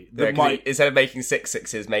obsolete. Instead of making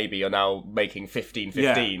 6/6s, maybe you're now making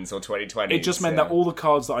 15/15s or 20/20s. It just meant that all the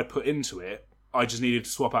cards that I put into it, I just needed to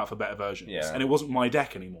swap out for better versions. Yeah. And it wasn't my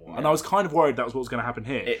deck anymore. Yeah. And I was kind of worried that was what was going to happen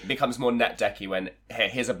here. It becomes more net decky when,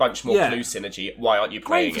 here's a bunch more clue synergy. Why aren't you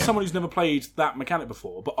playing it? Great for someone who's never played that mechanic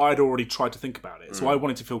before, but I'd already tried to think about it. So I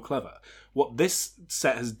wanted to feel clever. What this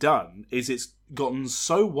set has done is it's gotten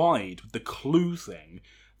so wide with the clue thing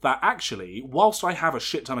that actually, whilst I have a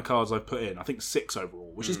shit ton of cards I've put in, I think 6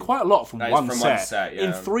 overall, which is quite a lot from one set,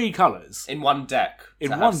 in 3 colours. In one deck.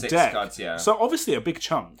 In one deck. Cards, yeah. So obviously a big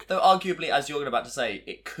chunk. Though arguably, as you're about to say,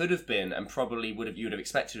 it could have been, and probably you would have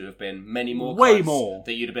expected to have been, many more Way cards more.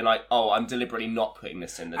 That you'd have been like, oh, I'm deliberately not putting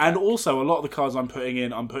this in the deck. And also, a lot of the cards I'm putting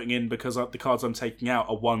in because the cards I'm taking out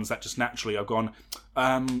are ones that just naturally have gone,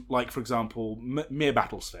 like, for example, Mere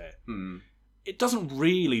Battlesphere. It doesn't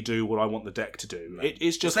really do what I want the deck to do. No.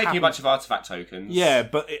 It's just making a bunch of artifact tokens. Yeah,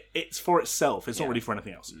 but it's for itself. It's not really for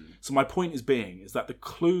anything else. So my point is that the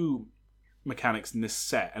clue mechanics in this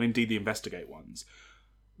set, and indeed the Investigate ones,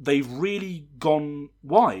 they've really gone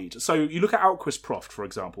wide. So you look at Alquist Proft, for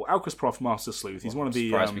example. Alquist Proft, Master Sleuth. He's one of the...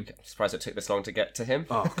 Surprised it took this long to get to him.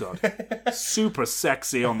 Oh, God. Super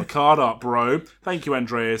sexy on the card art, bro. Thank you,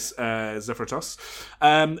 Andreas Zephyritos.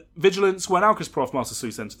 Vigilance, when Alquist Proft, Master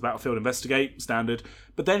Sleuth, enters the battlefield, investigate, standard.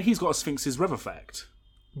 But then he's got a Sphinx's Rev effect.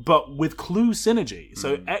 But with clue synergy.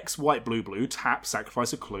 So X, white, blue, blue, tap,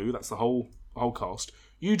 sacrifice a clue. That's the whole cost.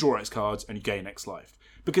 You draw X cards and you gain X life.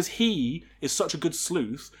 Because he is such a good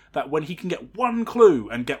sleuth that when he can get one clue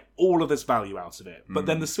and get all of this value out of it. But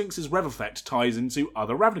then the Sphinx's Rev effect ties into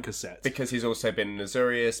other Ravnica sets. Because he's also been in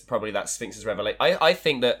Azurius, probably that Sphinx's Revelation. I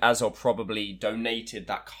think that Azor probably donated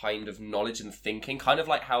that kind of knowledge and thinking, kind of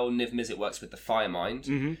like how Niv Mizzet works with the Firemind.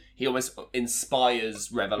 Mm-hmm. He always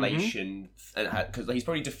inspires revelation, because he's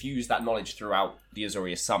probably diffused that knowledge throughout the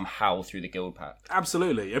Azorius somehow through the Guild Pact.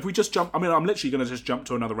 Absolutely. If we just jump... I mean, I'm literally going to just jump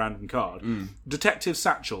to another random card. Detective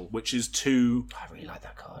Satchel, which is two... I really like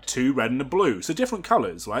that card. 2 red and a blue. So different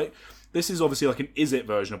colours, right? This is obviously like an is-it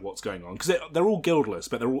version of what's going on. Because they're all guildless,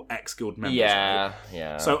 but they're all ex-guild members. Yeah, right?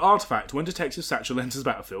 yeah. So Artifact, when Detective Satchel enters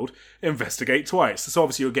battlefield, investigate twice. So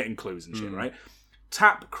obviously you're getting clues and shit, right?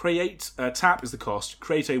 Tap is the cost.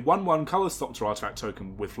 Create a 1/1 colour Thopter artifact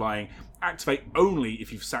token with flying. Activate only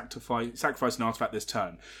if you've sacrificed an artifact this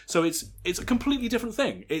turn. So it's a completely different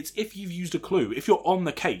thing. It's if you've used a clue. If you're on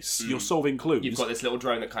the case, you're solving clues. You've got this little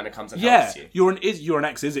drone that kind of comes and helps you. You're an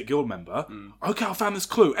ex-Izzet guild member. Okay, I found this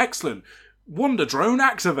clue. Excellent. Wonder drone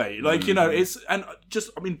activate. Like, it's... And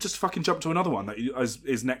just fucking jump to another one that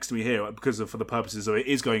is next to me here because for the purposes of it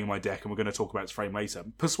is going in my deck and we're going to talk about its frame later.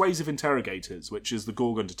 Persuasive Interrogators, which is the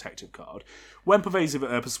Gorgon Detective card. When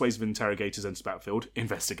Persuasive Interrogators enter battlefield,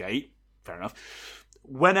 investigate. Fair enough.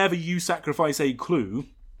 Whenever you sacrifice a clue,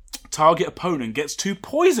 target opponent gets 2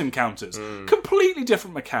 poison counters. Completely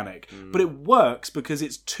different mechanic. But it works because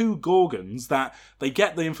it's 2 Gorgons that they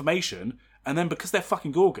get the information and then because they're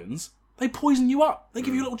fucking Gorgons... They poison you up. They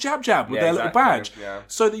give you a little jab with their little badge. Yeah.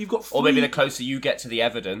 So that you've got 3... Or maybe the closer you get to the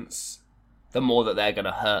evidence, the more that they're going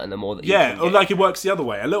to hurt and the more that you can or get. like it works the other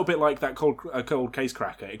way. A little bit like that cold case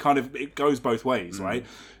cracker. It goes both ways, right?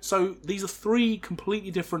 So these are 3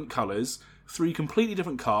 completely different colours, 3 completely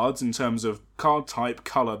different cards in terms of card type,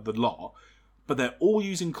 colour, the lot. But they're all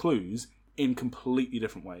using clues in completely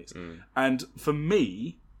different ways. And for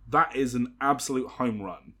me, that is an absolute home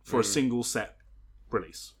run for a single set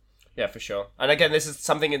release. Yeah, for sure. And again, this is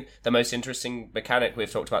something the most interesting mechanic we've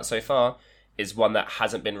talked about so far is one that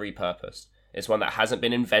hasn't been repurposed. It's one that hasn't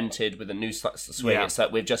been invented with a new swing. Yeah. It's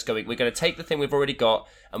that we're going to take the thing we've already got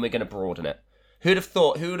and we're going to broaden it. Who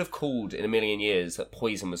would have called in a million years that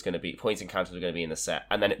poison counters were going to be in the set,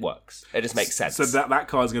 and then it works. It just makes sense. So that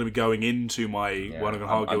card is going to be going into my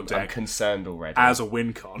Wornagan Guild deck. I'm concerned already as a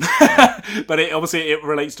win con, but it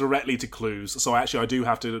relates directly to clues. So actually, I do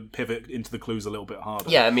have to pivot into the clues a little bit harder.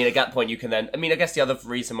 Yeah, I mean, at that point, you can then. I mean, I guess the other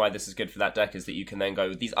reason why this is good for that deck is that you can then go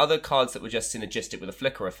with these other cards that were just synergistic with a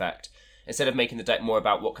flicker effect. Instead of making the deck more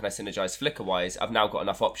about what can I synergize flicker-wise, I've now got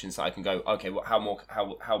enough options that I can go, okay, how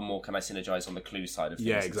more can I synergize on the clue side of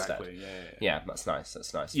things exactly. Instead? Yeah, that's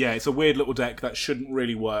nice. Yeah, it's a weird little deck that shouldn't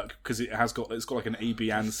really work because it's got like an A,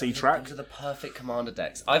 B, and C track. Those are the perfect commander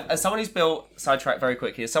decks. As someone who's built sidetrack very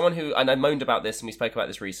quickly, as someone who, and I moaned about this and we spoke about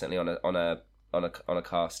this recently on a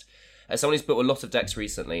cast. As someone who's built a lot of decks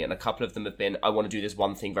recently, and a couple of them have been, I want to do this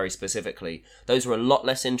one thing very specifically, those are a lot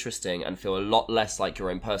less interesting and feel a lot less like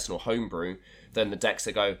your own personal homebrew than the decks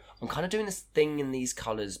that go, I'm kind of doing this thing in these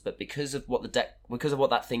colours, but because of what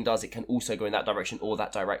that thing does, it can also go in that direction, or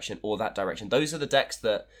that direction, or that direction. Those are the decks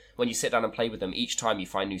that, when you sit down and play with them, each time you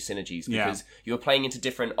find new synergies, because you're playing into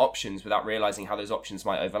different options without realising how those options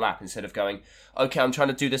might overlap, instead of going, okay, I'm trying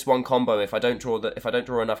to do this one combo, if I don't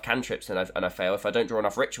draw enough cantrips and I fail, if I don't draw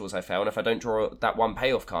enough rituals I fail, and if I don't draw that one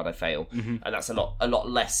payoff card I fail. And that's a lot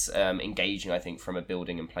less engaging, I think, from a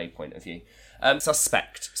building and play point of view.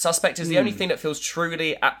 Suspect is the only thing that feels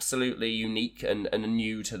truly, absolutely unique and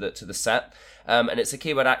new to the set. And it's a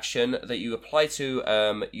keyword action that you apply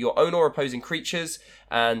to your own or opposing creatures,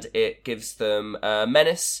 and it gives them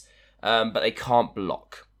menace, but they can't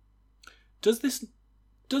block. Does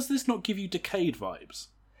this not give you Decayed vibes?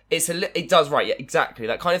 It does, right, yeah, exactly.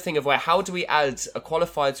 That kind of thing of where, how do we add a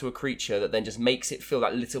qualifier to a creature that then just makes it feel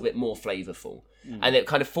that little bit more flavourful? And it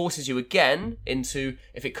kind of forces you again into,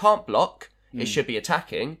 if it can't block, it should be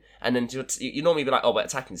attacking, and then you normally be like, oh, but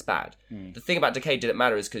attacking's bad. The thing about Decay didn't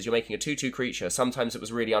matter is because you're making a 2/2 creature. Sometimes it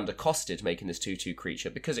was really undercosted making this 2/2 creature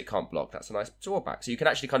because it can't block. That's a nice drawback. So you can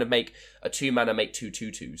actually kind of make a 2 mana make 2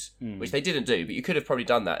 2/2s, which they didn't do, but you could have probably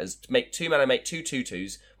done that as make 2 mana make 2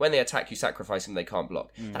 2/2s. When they attack, you sacrifice them, they can't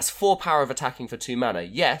block. That's 4 power of attacking for 2 mana,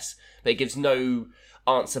 yes, but it gives no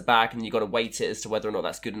answer back, and you've got to weight it as to whether or not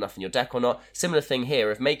that's good enough in your deck or not. Similar thing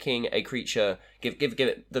here, of making a creature, give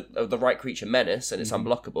it the right creature menace, and it's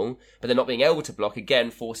unblockable, but then not being able to block,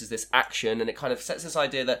 again, forces this action, and it kind of sets this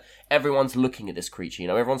idea that everyone's looking at this creature,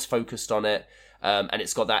 everyone's focused on it, and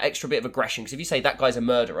it's got that extra bit of aggression, because if you say that guy's a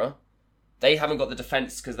murderer, they haven't got the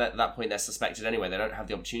defense, because at that point they're suspected anyway. They don't have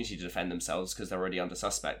the opportunity to defend themselves because they're already under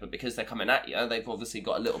suspect. But because they're coming at you, they've obviously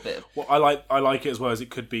got a little bit of... Well, I like it as well as it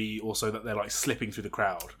could be also that they're like slipping through the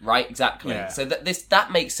crowd. Right, exactly. Yeah. So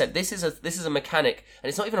that makes sense. This is a mechanic, and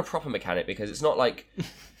it's not even a proper mechanic, because it's not like...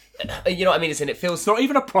 You know what I mean? It feels... It's not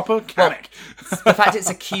even a proper mechanic. Well, the fact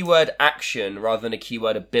it's a keyword action rather than a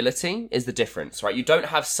keyword ability is the difference, right? You don't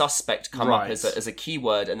have suspect come up as a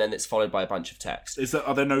keyword and then it's followed by a bunch of text.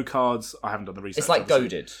 Are there no cards? I haven't done the research. It's like obviously.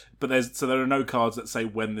 goaded. But there are no cards that say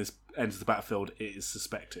when this enters the battlefield, it is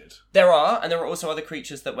suspected. There are, and there are also other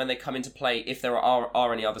creatures that when they come into play, if there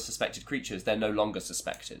are any other suspected creatures, they're no longer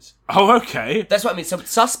suspected. Oh, okay. That's what I mean. So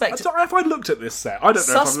suspect... Have I looked at this set? I don't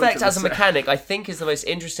know. Suspect as a mechanic, I think, is the most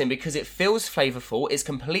interesting because it feels flavourful, it's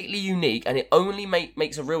completely unique, and it only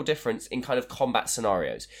makes a real difference in kind of combat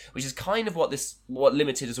scenarios, which is kind of what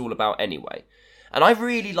Limited is all about anyway. And I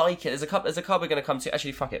really like it. There's a card we're going to come to.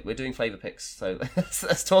 Actually, fuck it. We're doing flavour picks, so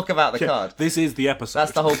let's talk about the card. This is the episode.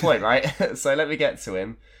 That's the whole point, right? So let me get to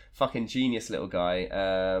him. Fucking genius little guy.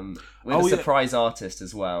 With a surprise artist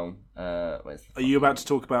as well. Are you about to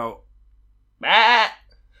talk about... It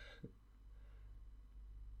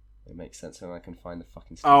makes sense when I can find the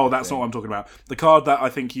fucking... Oh, that's not what I'm talking about. The card that I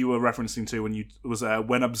think you were referencing to when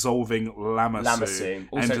absolving Lamassu.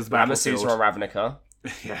 Also, Lamassu's on Ravnica.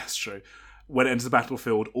 Yeah, that's true. When it enters the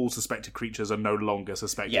battlefield, all suspected creatures are no longer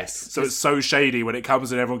suspected. Yes. So it's so shady when it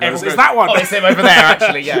comes and everyone goes, "Is that one?" Oh, it's him over there,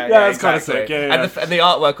 actually. Yeah, yeah, it's exactly. kind of sick. Yeah. And the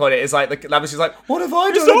artwork on it is like, Lamassu's like, "What have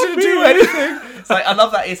I done to do anything?" It's like, I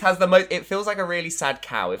love that. It feels like a really sad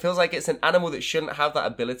cow. It feels like it's an animal that shouldn't have that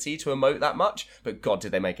ability to emote that much, but God,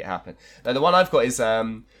 did they make it happen. Now, the one I've got is...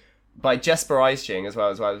 by Jesper Eisching as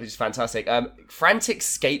well, which is fantastic. Frantic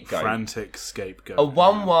Scapegoat. A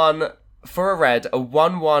 1/1 for a red, a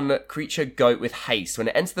 1/1 creature goat with haste. When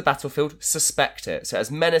it enters the battlefield, suspect it. So it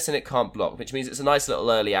has menace and it can't block, which means it's a nice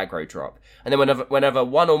little early aggro drop. And then whenever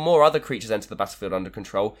one or more other creatures enter the battlefield under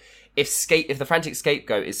control, if the Frantic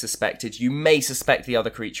Scapegoat is suspected, you may suspect the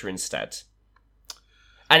other creature instead.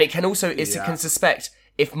 And it can also it can suspect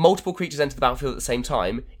if multiple creatures enter the battlefield at the same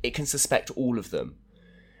time, it can suspect all of them.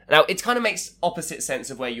 Now, it kind of makes opposite sense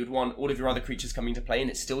of where you'd want all of your other creatures coming to play and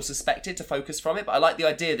it's still suspected to focus from it, but I like the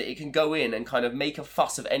idea that it can go in and kind of make a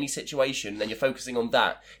fuss of any situation, and then you're focusing on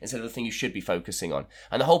that instead of the thing you should be focusing on.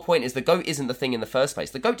 And the whole point is the goat isn't the thing in the first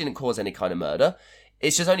place. The goat didn't cause any kind of murder.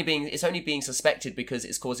 It's just only being suspected because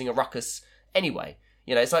it's causing a ruckus anyway.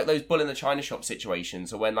 It's like those bull in the china shop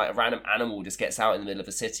situations, or when like a random animal just gets out in the middle of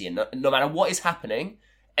a city, and no matter what is happening,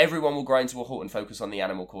 everyone will grind to a halt and focus on the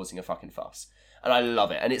animal causing a fucking fuss. And I love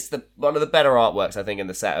it. And it's one of the better artworks, I think, in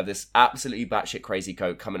the set of this absolutely batshit crazy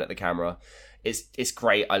goat coming at the camera. It's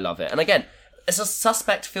great. I love it. And again, as a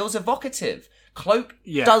suspect feels evocative. Cloak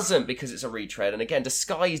doesn't because it's a retread. And again,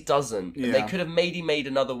 disguise doesn't. And they could have maybe made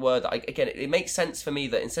another word. It makes sense for me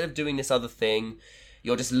that instead of doing this other thing,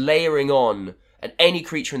 you're just layering on, and any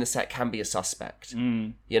creature in the set can be a suspect.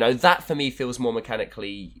 That for me feels more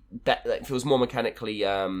mechanically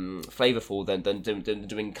flavorful than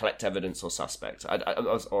doing collect evidence or suspect or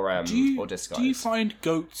disguise. Do you find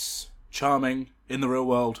goats charming in the real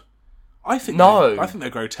world? I think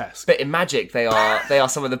they're grotesque. But in Magic, they are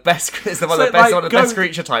some of the best. It's one of the best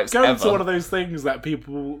creature types ever. Goats are one of those things that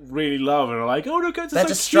people really love and are like, oh no, goats are so cute. They're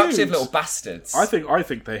destructive little bastards. I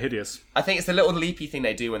think they're hideous. I think it's the little leapy thing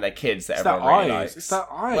they do when they're kids that everyone really likes. It's that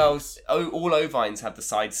eyes. Well, all ovines have the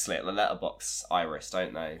side slit, the letterbox iris,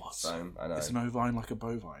 don't they? What? So I know. Is an ovine like a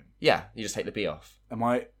bovine? Yeah, you just take the B off. Am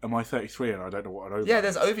I 33 and I don't know what an ovine is? Yeah,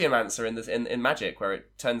 there's Oviomancer in Magic where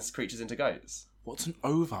it turns creatures into goats. What's an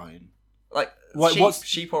ovine? Like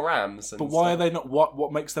sheep or rams. But why are they not?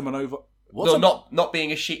 What makes them an ovine? Not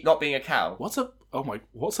being a sheep, not being a cow. What's a bovine?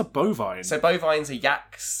 So bovines are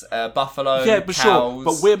yaks, buffalo, yeah, but cows. Sure.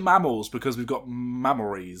 But we're mammals because we've got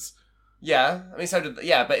mammaries. Yeah, I mean,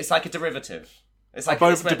 but it's like a derivative. It's like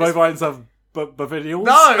do bovines have bovidials?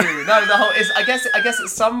 No. The whole is. I guess at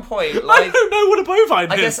some point, I don't know what a bovine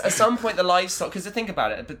is. I guess at some point the livestock. Because think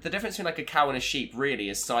about it, the difference between like a cow and a sheep really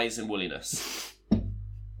is size and woolliness.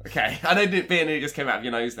 Okay, I know B&E just came out of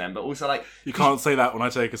your nose then, but also like... You can't say that when I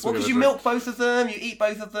take a swig because you milk both of them, you eat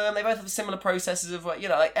both of them, they both have similar processes of,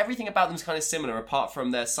 like everything about them is kind of similar apart from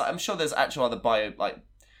their... I'm sure there's actual other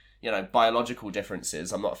biological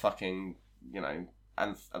differences. I'm not a fucking,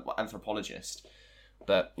 anthropologist.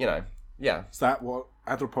 But, yeah. Is that what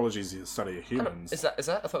Anthropology is the study of humans. Is that? I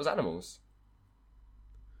thought it was animals.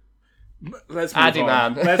 Let's move Addy on.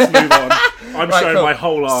 man. Let's move on. I'm Right, showing cool. my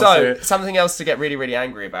whole arse So, here. something else to get really, really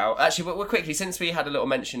angry about. Actually, we're quickly, since we had a little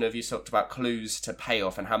mention of, you talked about clues to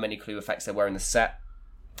payoff and how many clue effects there were in the set,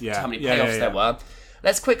 Yeah. how many payoffs there were.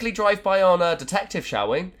 Let's quickly drive by on a detective, shall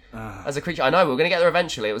we? As a creature. I know, we're going to get there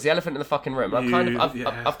eventually. It was the elephant in the fucking room.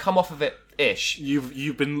 I've come off of it ish.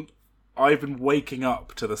 I've been waking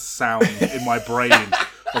up to the sound in my brain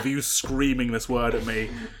of you screaming this word at me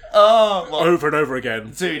over and over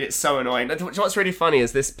again. Dude, it's so annoying. What's really funny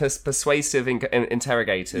is this persuasive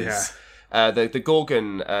interrogators. The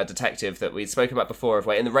Gorgon detective that we'd spoken about before, of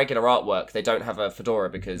where in the regular artwork they don't have a fedora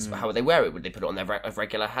because how would they wear it? Would they put it on their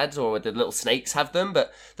regular heads, or would the little snakes have them?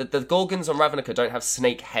 But the Gorgons on Ravnica don't have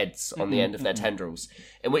snake heads on the end of their tendrils,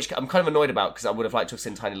 in which I'm kind of annoyed about because I would have liked to have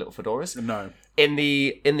seen tiny little fedoras. No. In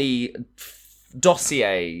the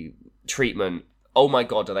dossier treatment, oh my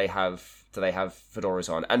god, do they have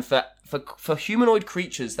fedoras on? And for humanoid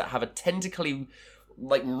creatures that have a tentacly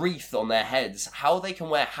wreath on their heads, how they can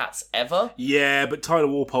wear hats ever? Yeah, but Tyler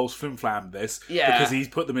Walpole's flim-flammed this because he's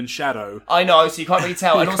put them in shadow. I know, so you can't really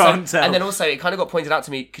tell. Can't tell. And then also, it kind of got pointed out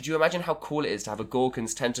to me, could you imagine how cool it is to have a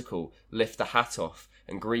Gorgon's tentacle lift the hat off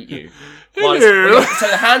and greet you? So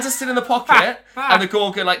the hands are still in the pocket, and the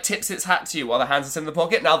Gorgon tips its hat to you while the hands are still in the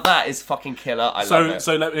pocket. Now that is fucking killer. I love it.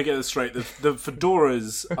 So let me get this straight. The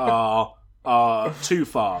fedoras are too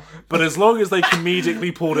far, but as long as they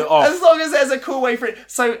comedically pulled it off, as long as there's a cool way for it.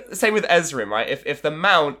 So same with Ezrim, right? If the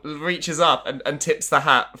mount reaches up and tips the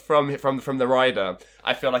hat from the rider,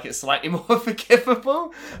 I feel like it's slightly more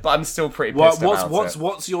forgivable, but I'm still pretty pissed about it.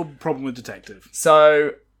 What's your problem with detective?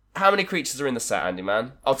 So how many creatures are in the set, Andy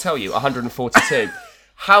man? I'll tell you, 142.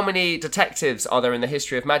 How many detectives are there in the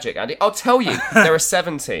history of magic, Andy? I'll tell you, there are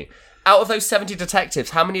 70. Out of those 70 detectives,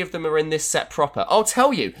 how many of them are in this set proper? I'll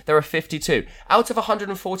tell you, there are 52. Out of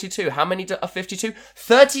 142, how many are 52?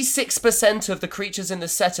 36% of the creatures in the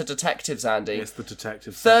set are detectives, Andy. It's the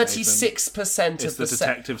detective set, 36% of the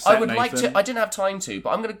detective set. set, I would like Nathan. to. I didn't have time to, but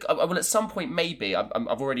I will at some point maybe. I've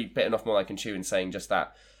already bitten off more than I can chew in saying just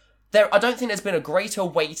that. I don't think there's been a greater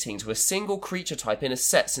weighting to a single creature type in a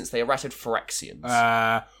set since they errated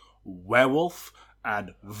Phyrexians. Werewolf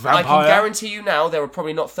and vampire. I can guarantee you now there are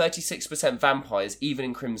probably not 36% vampires, even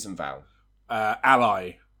in Crimson Vow.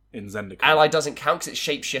 Ally in Zendikar. Ally doesn't count because it's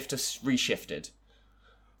shapeshifter reshifted.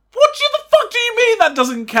 The fuck do you mean that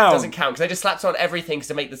doesn't count? Doesn't count because they just slapped on everything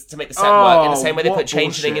to make the set work in the same way they put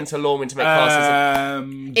changeling into Lorwyn to make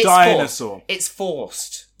classes. Dinosaur. It's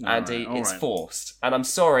forced. Andy, All it's right. forced. And I'm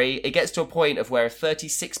sorry, it gets to a point of where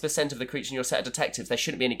 36% of the creatures in your set are detectives, there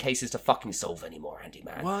shouldn't be any cases to fucking solve anymore, Andy,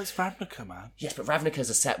 man. Well, it's Ravnica, man. Yes, but Ravnica's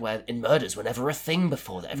a set where in murders were never a thing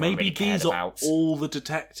before that everyone Maybe really cared these about. are all the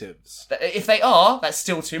detectives. If they are, that's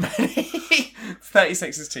still too many.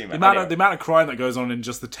 36 is too many. The amount of crime that goes on in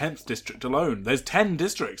just the 10th district alone. There's 10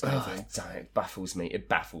 districts, Nathan. It baffles me. It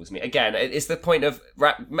baffles me. Again, it's the point of...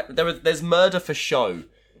 There's murder for show.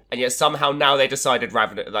 And yet somehow now they decided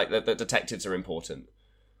the detectives are important.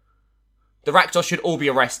 The Rakdos should all be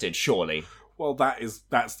arrested, surely. Well,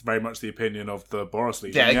 that's very much the opinion of the Boros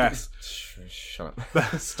Legion, yes. Shut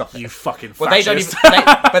up. Stop it. You fucking Well, fascist.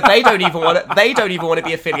 they don't even want to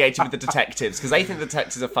be affiliated with the detectives because they think the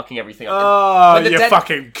detectives are fucking everything up. Oh, you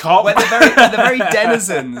fucking cop. When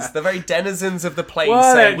the very denizens of the plane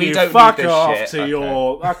say we don't fuck need this off shit. to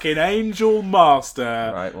your fucking angel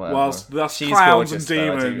master, Right, whatever. whilst the She's clowns gorgeous, and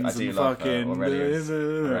though. demons I do and love fucking. her.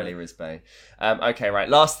 Aurelia Risbay. Okay, right.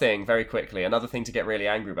 Last thing, very quickly. Another thing to get really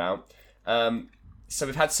angry about. So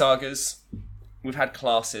we've had sagas, we've had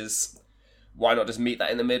classes. Why not just meet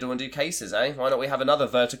that in the middle and do cases, eh? Why not we have another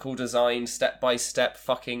vertical design, step-by-step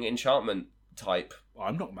fucking enchantment type?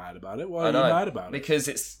 I'm not mad about it. Why are you mad about it? Because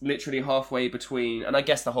it's literally halfway between... And I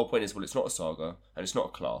guess the whole point is, well, it's not a saga, and it's not a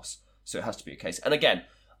class, so it has to be a case. And again,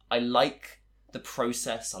 I like the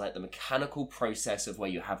process, I like the mechanical process of where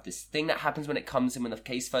you have this thing that happens when it comes in, when the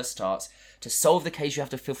case first starts. To solve the case, you have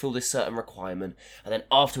to fulfill this certain requirement, and then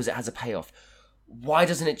afterwards it has a payoff. Why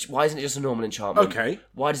isn't it just a normal enchantment? Okay.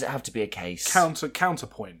 Why does it have to be a case?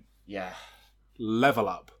 Counterpoint. Yeah. Level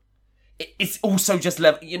up. It's also just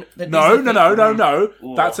level. No.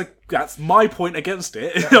 That's my point against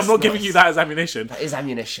it. I'm not giving you that as ammunition. That is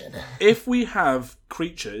ammunition. If we have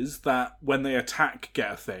creatures that, when they attack,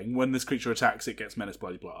 get a thing, when this creature attacks, it gets menace,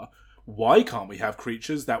 blah, blah, why can't we have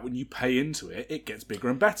creatures that, when you pay into it, it gets bigger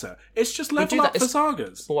and better? It's just level up for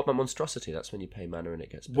sagas. But what about monstrosity? That's when you pay mana and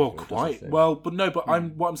it gets bigger. Well, quite. Well, but no. But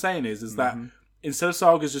what I'm saying is that instead of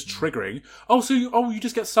sagas just triggering, you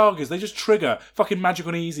just get sagas. They just trigger fucking magic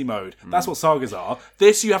on easy mode. That's what sagas are.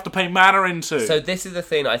 This you have to pay mana into. So this is the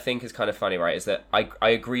thing that I think is kind of funny, right? Is that I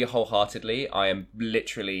agree wholeheartedly. I am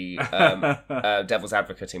literally devil's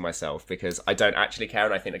advocating myself because I don't actually care,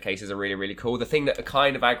 and I think the cases are really, really cool. The thing that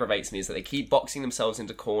kind of aggravates me is that they keep boxing themselves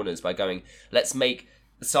into corners by going, let's make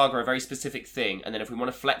the saga a very specific thing, and then if we want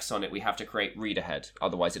to flex on it, we have to create read ahead.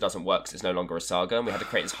 Otherwise, it doesn't work because it's no longer a saga, and we have to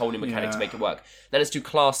create this whole new mechanic to make it work. Then let's do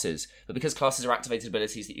classes, but because classes are activated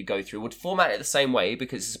abilities that you go through, we'd format it the same way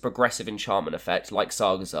because it's a progressive enchantment effect, like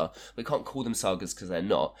sagas are. We can't call them sagas because they're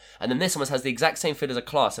not. And then this almost has the exact same feel as a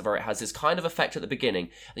class, where it has this kind of effect at the beginning,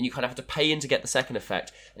 and you kind of have to pay in to get the second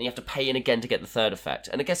effect, and you have to pay in again to get the third effect.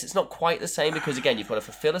 And I guess it's not quite the same because, again, you've got to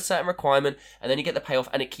fulfill a certain requirement, and then you get the payoff,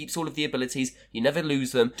 and it keeps all of the abilities. You never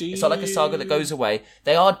lose them. It's not like a saga that goes away.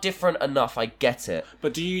 They are different enough, I get it.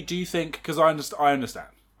 But do you think, because I understand,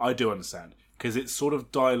 I do understand, because it's sort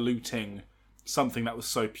of diluting something that was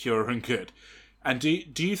so pure and good. And do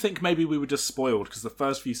you think maybe we were just spoiled because the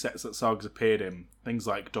first few sets that sagas appeared in, things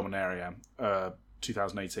like Dominaria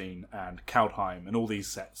 2018 and Kaldheim and all these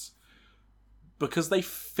sets, because they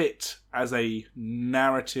fit as a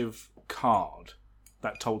narrative card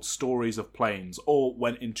that told stories of planes or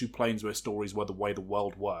went into planes where stories were the way the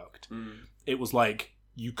world worked. It was like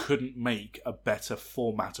you couldn't make a better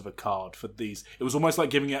format of a card for these. It was almost like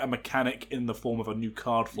giving it a mechanic in the form of a new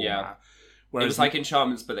card format. Yeah. Whereas it was like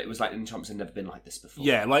enchantments, but it was like enchantments had never been like this before.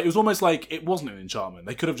 Yeah, like it was almost like it wasn't an enchantment.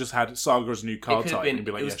 They could have just had Saga as a new card type and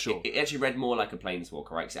be like, yeah, sure. It actually read more like a Planeswalker,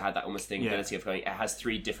 right? Because it had that almost thing ability of going, it has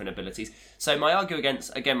 3 different abilities. So my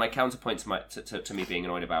my counterpoint to me being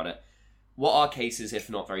annoyed about it, what are cases if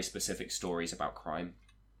not very specific stories about crime?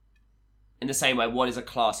 In the same way, what is a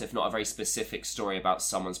class if not a very specific story about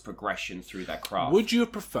someone's progression through their craft? Would you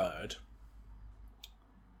have preferred...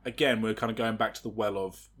 Again, we're kind of going back to the well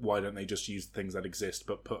of why don't they just use things that exist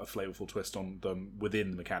but put a flavourful twist on them within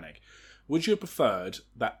the mechanic. Would you have preferred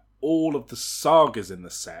that all of the sagas in the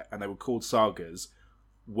set, and they were called sagas,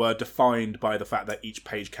 were defined by the fact that each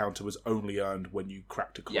page counter was only earned when you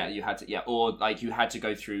cracked a clue? Yeah, you had to. Yeah, or like you had to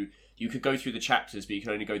go through... You could go through the chapters, but you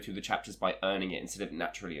could only go through the chapters by earning it instead of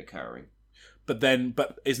naturally occurring. But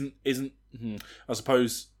isn't I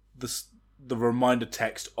suppose the reminder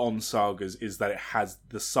text on sagas is that it has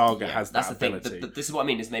the saga has that ability. Thing. This is what I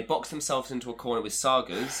mean. Is they boxed themselves into a corner with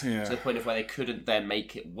sagas to the point of where they couldn't then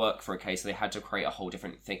make it work for a case, so they had to create a whole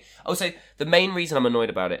different thing. Also, the main reason I'm annoyed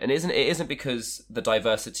about it, and it isn't because the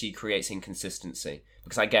diversity creates inconsistency.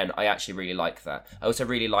 Because again, I actually really like that. I also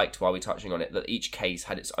really liked, while we're touching on it, that each case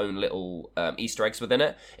had its own little Easter eggs within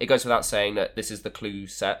it. It goes without saying that this is the clue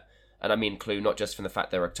set. And I mean clue not just from the fact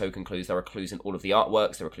there are token clues, there are clues in all of the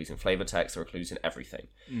artworks, there are clues in flavor text, there are clues in everything.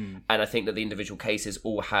 And I think that the individual cases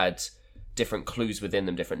all had different clues within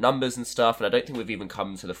them, different numbers and stuff, and I don't think we've even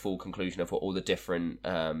come to the full conclusion of what all the different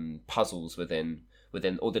puzzles within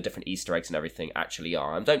all the different Easter eggs and everything actually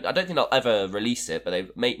are. I don't think they'll ever release it, but they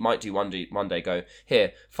might do one day go,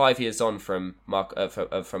 here, 5 years on from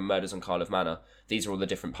Murders on Karlov Manor, these are all the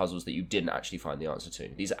different puzzles that you didn't actually find the answer to.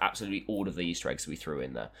 These are absolutely all of the Easter eggs we threw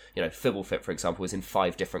in there. You know, Fibblefit, for example, is in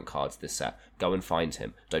 5 different cards this set. Go and find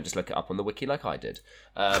him. Don't just look it up on the wiki like I did.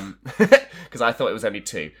 Because I thought it was only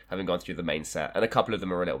 2, having gone through the main set. And a couple of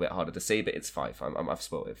them are a little bit harder to see, but it's 5. I've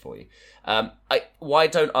spoiled it for you. Why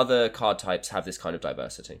don't other card types have this kind of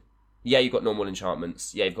diversity? Yeah, you've got normal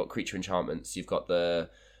enchantments. Yeah, you've got creature enchantments. You've got the...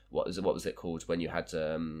 What was it called when you had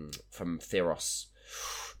from Theros...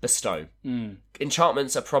 Bestow.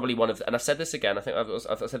 Enchantments are probably one of the, and I've said this again, I think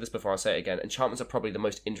I've said this before, I'll say it again, enchantments are probably the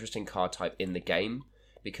most interesting card type in the game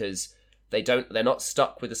because they're not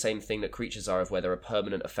stuck with the same thing that creatures are of where they're a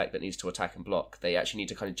permanent effect that needs to attack and block. They actually need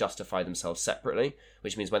to kind of justify themselves separately,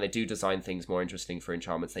 which means when they do design things more interesting for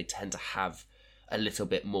enchantments, they tend to have a little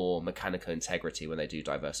bit more mechanical integrity when they do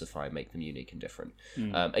diversify and make them unique and different.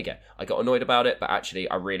 Again, I got annoyed about it, but actually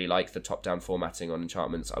I really like the top-down formatting on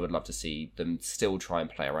enchantments. I would love to see them still try and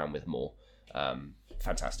play around with more.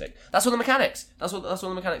 Fantastic. That's all the mechanics. That's all the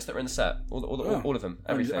mechanics that are in the set. All of them.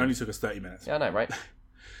 Everything. Only took us 30 minutes. Yeah, I know, right?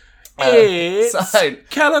 It's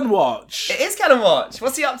Kellen Watch. It is Kellen Watch.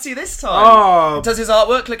 What's he up to this time? Does his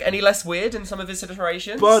artwork look any less weird in some of his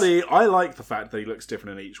iterations? Buddy, I like the fact that he looks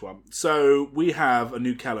different in each one. So we have a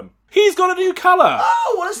new Kellen. He's got a new colour.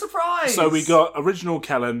 Oh, what a surprise. So we got original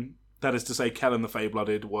Kellen, that is to say Kellen the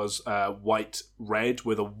Fey-Blooded was white-red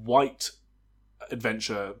with a white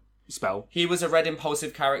adventure spell. He was a red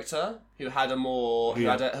impulsive character who had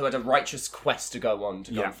a righteous quest to go on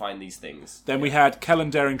to go and find these things. Then we had Kellen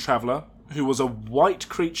Daring Traveller, who was a white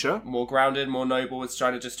creature More grounded, more noble, was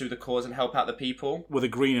trying to just do the cause and help out the people. with a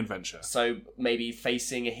green adventure. So maybe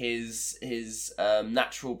facing his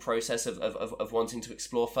natural process of wanting to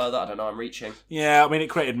explore further. I don't know, I'm reaching. Yeah, I mean, it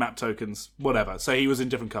created map tokens, whatever. So he was in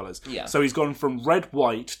different colours. Yeah. So he's gone from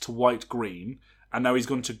red-white to white-green, and now he's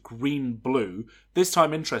gone to green-blue. This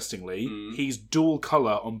time, interestingly, he's dual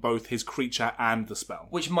colour on both his creature and the spell.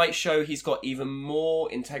 Which might show he's got even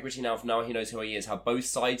more integrity now, from now he knows who he is, how both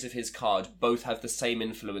sides of his card both have the same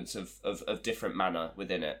influence of different mana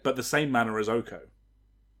within it. But the same manner as Oko.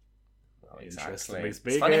 Oh, exactly. Interestingly It's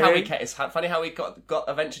speaking. funny how we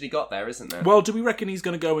eventually got there, isn't it? Well, do we reckon he's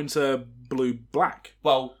going to go into blue-black?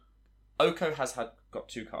 Well, Oko got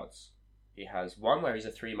 2 cards. He has one where he's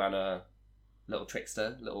a 3 mana little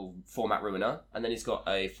trickster, little format ruiner, and then he's got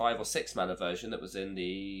a 5 or 6 mana version that was in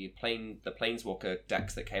the Planeswalker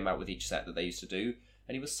decks that came out with each set that they used to do,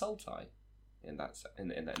 and he was Sultai in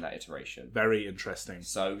that iteration. Very interesting.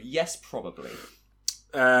 So yes, probably.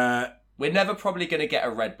 We're never probably going to get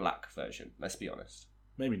a red-black version. Let's be honest.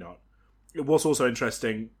 Maybe not. What's also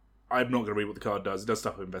interesting, I'm not going to read what the card does. It does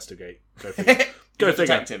stuff with investigate. Go figure. Go He's a figure.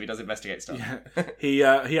 detective. He does investigate stuff.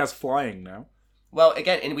 Yeah. He has flying now. Well,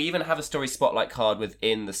 again, and we even have a story spotlight card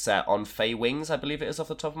within the set on Fey Wings, I believe it is off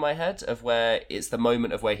the top of my head, of where it's the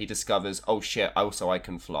moment of where he discovers, oh shit, also I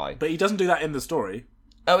can fly. But he doesn't do that in the story.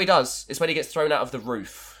 Oh, he does. It's when he gets thrown out of the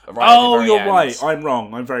roof. Right at the very you're end. right. I'm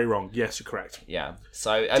wrong. I'm very wrong. Yes, you're correct. Yeah.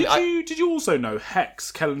 So Did you also know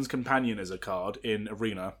Hex, Kellen's companion, is a card in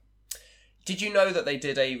Arena? Did you know that they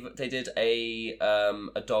did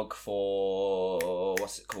a dog for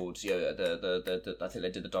what's it called? Yeah, the I think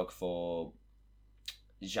they did the dog for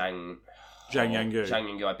Zhang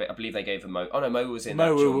Yangu. I believe they gave him Mo. Oh no, Mo was in.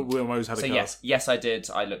 Mo's had a card. Yes, I did.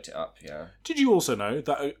 I looked it up. Yeah. Did you also know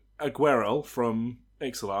that Aguerel from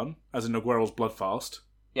Ixalan, as in Aguerel's Bloodfast,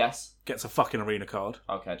 yes, gets a fucking Arena card?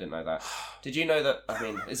 Okay, I didn't know that. Did you know that? I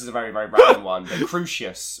mean, this is a very, very random one, but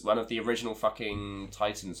Crucius, one of the original fucking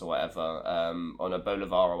Titans or whatever, on a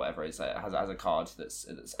Bolivar or whatever, has a card that's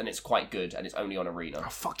and it's quite good, and it's only on Arena. Oh,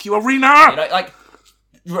 fuck you, Arena! You know, like.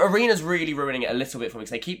 Arena's really ruining it a little bit for me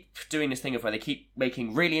because they keep doing this thing of where they keep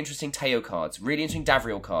making really interesting Teo cards, really interesting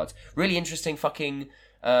Davriel cards, really interesting fucking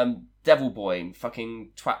Devil Boy,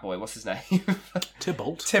 fucking Twat Boy, what's his name?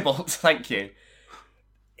 Tybalt, thank you.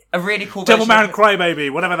 A really cool Devilman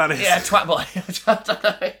Crybaby, whatever that is. Yeah, Twat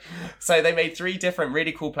Boy. So they made 3 different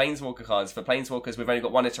really cool Planeswalker cards. For Planeswalkers, we've only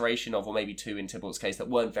got 1 iteration of, or maybe 2 in Tybalt's case, that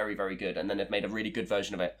weren't very, very good. And then they've made a really good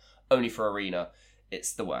version of it, only for Arena.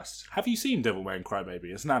 It's the worst. Have you seen Devilman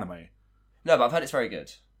Crybaby? It's an anime. No, but I've heard it's very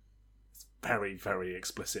good. It's very, very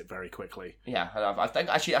explicit very quickly. Yeah, I think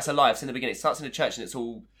actually that's a lie. I've seen the beginning. It starts in a church and it's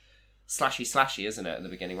all slashy, isn't it, at the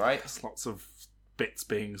beginning, right? There's lots of bits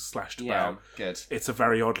being slashed about. Yeah, good. It's a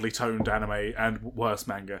very oddly toned anime and worse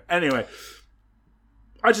manga. Anyway,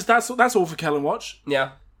 that's all for Kellen Watch.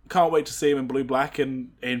 Yeah. Can't wait to see him in Blue Black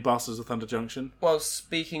and in Bastards of Thunder Junction. Well,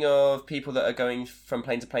 speaking of people that are going from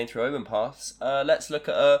plane to plane through Omen Paths, let's look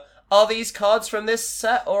at... are these cards from this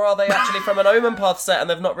set, or are they actually from an Omen Path set and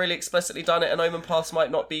they've not really explicitly done it, and Omen Paths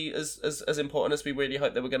might not be as important as we really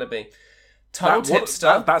hoped they were going to be? Tunnel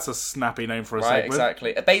Tipster. That's a snappy name for a segment. Right,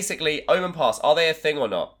 exactly. Basically, Omen Paths, are they a thing or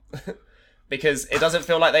not? Because it doesn't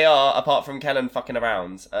feel like they are, apart from Kellen fucking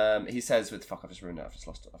around. He says with... Fuck, I've just ruined it.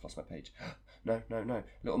 I've lost my page. No.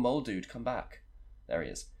 Little mole dude, come back. There he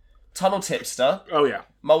is. Tunnel Tipster. Oh, yeah.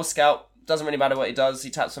 Mole Scout. Doesn't really matter what he does. He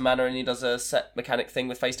taps for mana and he does a set mechanic thing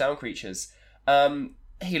with face down creatures.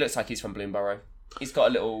 He looks like he's from Bloomburrow. He's got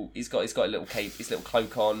a little cape, his little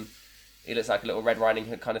cloak on. He looks like a little Red Riding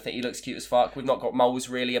Hood kind of thing. He looks cute as fuck. We've not got moles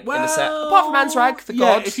really in the set. Apart from Ansrag, the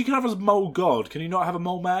god. If you can have a mole god, can you not have a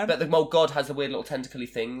mole man? But the mole god has the weird little tentacly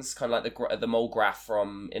things, kind of like the mole graph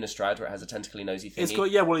from Innistrad, where it has a tentacly nosy thing. It's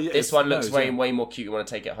got, this one looks way more cute. You want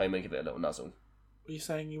to take it home and give it a little nuzzle. Are you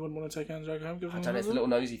saying you wouldn't want to take Ansrag home? I don't know, it's a little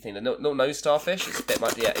nosy thing. The little nose starfish. It's a bit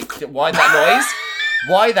like, why that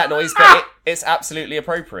noise? Why that noise? But it's absolutely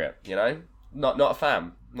appropriate, you know? Not a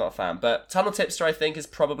fan. Not a fan. But Tunnel Tipster, I think, is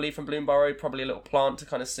probably from Bloomburrow. Probably a little plant to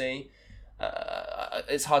kind of see.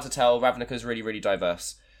 It's hard to tell. Ravnica's really, really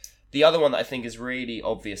diverse. The other one that I think is really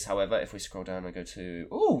obvious, however, if we scroll down and go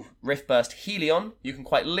to... Riftburst Helion. You can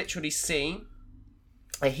quite literally see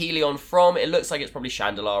a Helion from... It looks like it's probably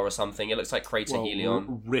Chandelar or something. It looks like Crater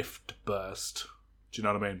Helion. Riftburst. Do you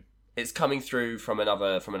know what I mean? It's coming through from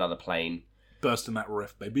another plane. Bursting that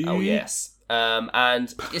rift, baby. Oh, yes.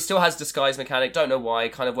 And it still has disguise mechanic. Don't know why.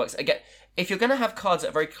 It kind of works. Again, if you're going to have cards that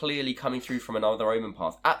are very clearly coming through from another Omen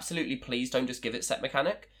Path, absolutely please don't just give it set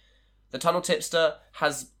mechanic. The Tunnel Tipster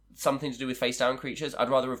has something to do with face down creatures. I'd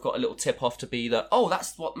rather have got a little tip off to be that, oh,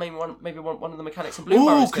 that's what maybe one of the mechanics in Blue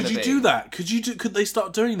Burrow is going to be. Could you do that? Could they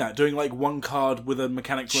start doing that? Doing like one card with a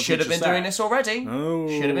mechanic. Should have been doing this already. Oh,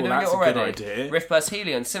 should have been doing it already. A good idea. Rift Burst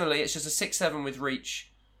Helion. Similarly, it's just a 6/7 with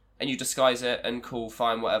reach, and you disguise it and cool,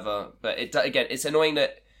 fine, whatever. But again, it's annoying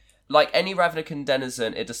that, like any Ravnican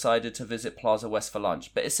denizen, it decided to visit Plaza West for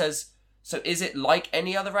lunch. But it says, so is it like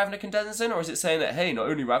any other Ravnican denizen, or is it saying that, hey, not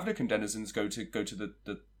only Ravnican denizens go to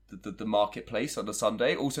the marketplace on a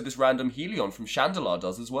Sunday, also this random Helion from Chandelar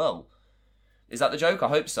does as well? Is that the joke? I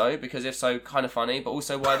hope so, because if so, kind of funny, but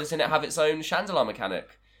also why doesn't it have its own Chandelar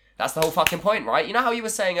mechanic? That's the whole fucking point, right? You know how you were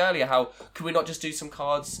saying earlier, how could we not just do some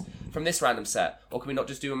cards from this random set? Or can we not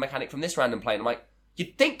just do a mechanic from this random plane? I'm like,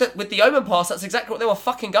 you'd think that with the Omen Pass, that's exactly what they were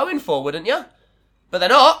fucking going for, wouldn't you? But they're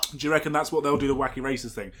not. Do you reckon that's what they'll do, the Wacky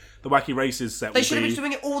Races thing? The Wacky Races set They should have been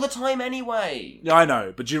doing it all the time anyway. Yeah, I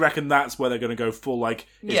know, but do you reckon that's where they're going to go full, like,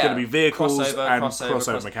 it's going to be vehicles and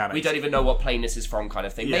crossover mechanics? We don't even know what plane this is from kind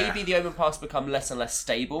of thing. Yeah. Maybe the Omen Path become less and less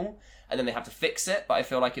stable, and then they have to fix it, but I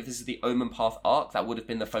feel like if this is the Omen Path arc, that would have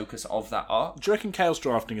been the focus of that arc. Do you reckon Chaos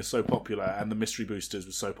Drafting is so popular and the Mystery Boosters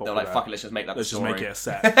were so popular? They're like, fuck it, let's just make that the story. Let's just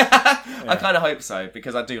make it a set. I kind of hope so,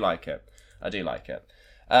 because I do like it.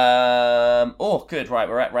 Good, right,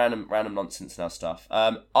 we're at random nonsense now stuff.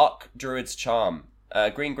 Arc Druid's Charm.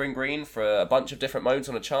 Green for a bunch of different modes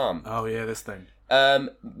on a charm. Oh yeah, this thing.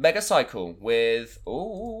 Mega Cycle with,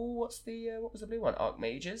 what was the blue one?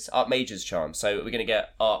 Archmage's Charm. So we're going to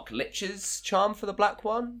get Arc Lich's Charm for the black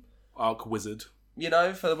one. Arc Wizard. You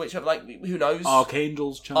know, for whichever, like, who knows?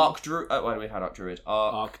 Archangel's Charm. Arc Druid. Oh, wait, we've had Arc Druid.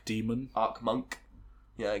 Arc Demon. Arc Monk.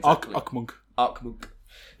 Yeah, exactly. Arc Monk.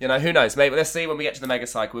 You know, who knows? Maybe let's see when we get to the Mega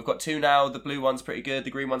Cycle. We've got 2 now. The blue one's pretty good.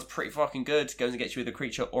 The green one's pretty fucking good. Goes and gets you with a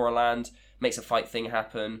creature or a land. Makes a fight thing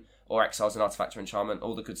happen. Or exiles an artifact or enchantment.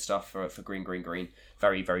 All the good stuff for green.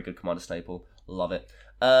 Very, very good commander staple. Love it.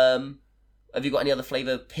 Have you got any other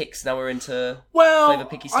flavour picks? Now we're into flavour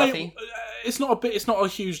picky stuffy. It's not a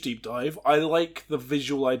huge deep dive. I like the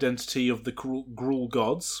visual identity of the Gruul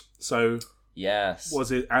gods. So yes,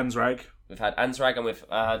 was it Ansrag? We've had Ansrag and we've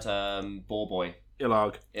had Boarboy.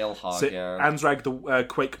 Ilharg, so, yeah. Ansrag, the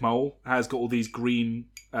Quake Mole, has got all these green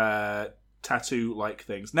tattoo-like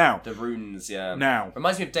things. Now, the runes, yeah. Now,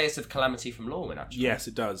 reminds me of Deus of Calamity from Lorwyn, actually. Yes,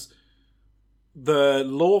 it does. The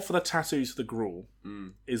lore for the tattoos for the Gruul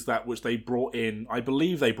is that which they brought in. I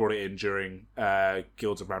believe they brought it in during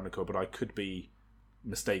Guilds of Ravnica, but I could be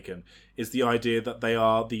mistaken. Is the idea that they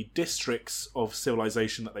are the districts of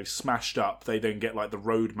civilization that they've smashed up. They then get like the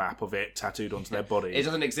road map of it tattooed onto their body. It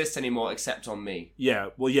doesn't exist anymore except on me. Yeah,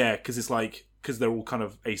 well, yeah, because they're all kind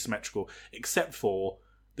of asymmetrical, except for,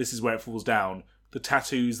 this is where it falls down, the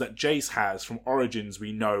tattoos that Jace has from Origins,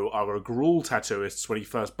 we know, are a Gruul tattooist. When he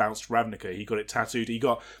first bounced Ravnica, he got it tattooed. He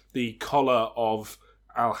got the collar of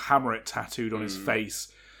Alhamrit tattooed on his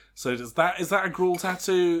face. So is that a Gruul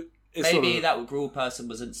tattoo? Maybe that Gruul person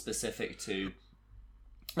wasn't specific to...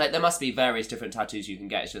 Like, there must be various different tattoos you can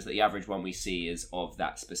get. It's just that the average one we see is of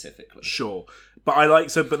that specifically. Sure. But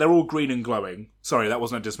but they're all green and glowing. Sorry, that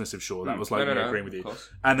wasn't a dismissive sure. That was like agreeing with you.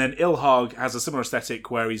 And then Ilharg has a similar aesthetic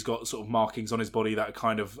where he's got sort of markings on his body that are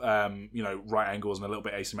kind of, right angles and a little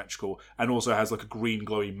bit asymmetrical, and also has like a green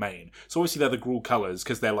glowing mane. So obviously they're the Gruul colours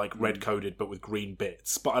because they're like red coded but with green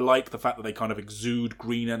bits. But I like the fact that they kind of exude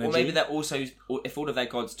green energy. Or maybe they're also, if all of their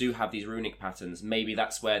gods do have these runic patterns, maybe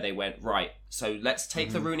that's where they went, right, so let's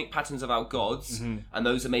take the runic patterns of our gods, and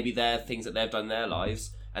those are maybe their things that they've done in their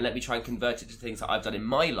lives, and let me try and convert it to things that I've done in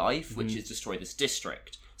my life, which is destroy this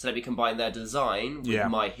district. So let me combine their design with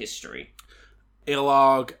my history.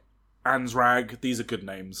 Ilharg, Ansrag, these are good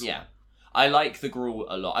names. Yeah. I like the Gruul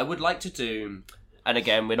a lot. I would like to do, and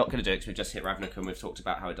again, we're not going to do it because we've just hit Ravnica and we've talked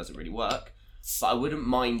about how it doesn't really work, but I wouldn't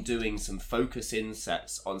mind doing some focus-in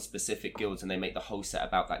sets on specific guilds and they make the whole set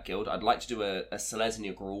about that guild. I'd like to do a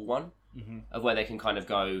Selesnya Gruul one, of where they can kind of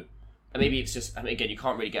go... And maybe it's just, again, you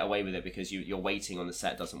can't really get away with it because you're waiting on the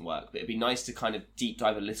set doesn't work. But it'd be nice to kind of deep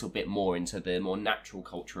dive a little bit more into the more natural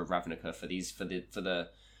culture of Ravnica for the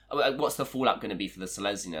what's the fallout going to be for the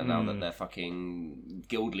Selesnya now that their fucking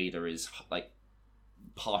guild leader is like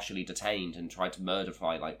partially detained and tried to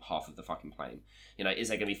murderify like half of the fucking plane. You know, is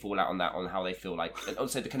there going to be fallout on that, on how they feel like, and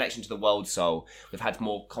also the connection to the world soul. We've had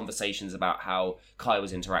more conversations about how Kai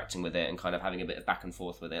was interacting with it and kind of having a bit of back and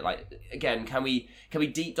forth with it. Like, again, can we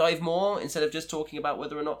deep dive more instead of just talking about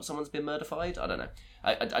whether or not someone's been murderfied? I don't know.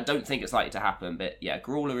 I don't think it's likely to happen, but yeah,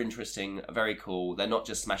 Gruul are interesting, very cool. They're not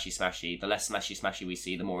just smashy. The less smashy we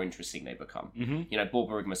see, the more interesting they become. You know,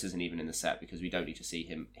 Borborygmus isn't even in the set because we don't need to see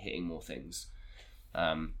him hitting more things.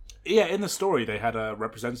 Yeah, in the story they had a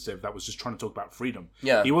representative that was just trying to talk about freedom.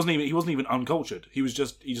 Yeah. He wasn't even uncultured. He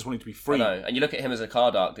just wanted to be free. I know. And you look at him as a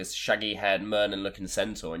card arc, this shaggy-haired Merlin-looking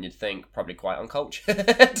centaur, and you'd think probably quite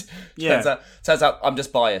uncultured. Yeah. Turns out I'm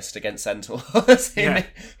just biased against centaurs. Yeah.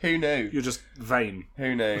 Who knew? You're just vain.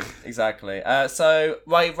 Who knew? Exactly. So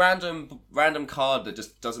my random card that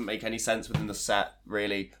just doesn't make any sense within the set,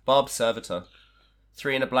 really. Barb Servitor.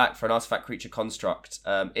 3 and a black for an artifact creature construct.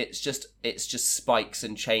 It's just spikes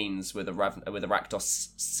and chains with a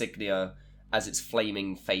Rakdos Signia as its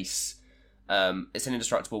flaming face. It's an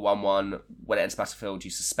indestructible 1/1. When it enters battlefield, you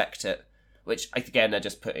suspect it. Which again, they're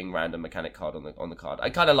just putting random mechanic card on the card. I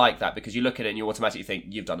kind of like that because you look at it and you automatically think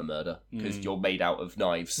you've done a murder because you're made out of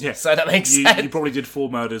knives. Yeah. So that makes sense. You probably did 4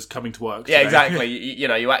 murders coming to work. Yeah, today. exactly.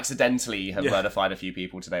 You accidentally have murdered a few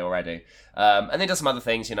people today already. And then does some other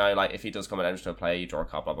things, like if he does common damage to a player, you draw a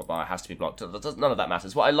card, blah, blah, blah. It has to be blocked. None of that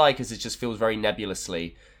matters. What I like is it just feels very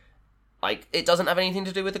nebulously like it doesn't have anything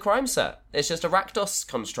to do with the crime set. It's just a Rakdos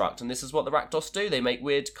construct, and this is what the Rakdos do. They make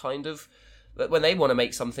weird kind of... When they want to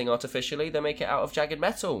make something artificially, they make it out of jagged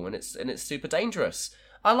metal, and it's super dangerous.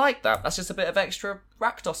 I like that. That's just a bit of extra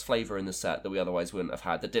Rakdos flavour in the set that we otherwise wouldn't have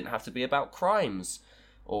had, that didn't have to be about crimes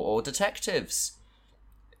or detectives.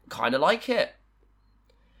 Kind of like it.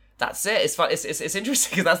 That's it. It's fun. It's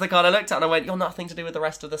interesting because that's the card I looked at and I went, you're nothing to do with the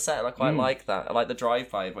rest of the set, and I quite like that. I like the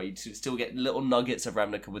drive-by where you still get little nuggets of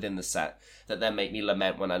Ravnica within the set that then make me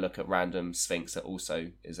lament when I look at random Sphinx that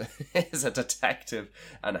also is a detective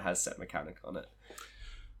and has set mechanic on it.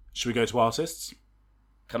 Should we go to artists?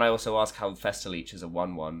 Can I also ask how Festaleech is a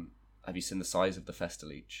 1/1? Have you seen the size of the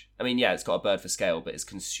Festaleech? I mean, yeah, it's got a bird for scale, but it's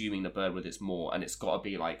consuming the bird with its maw, and it's got to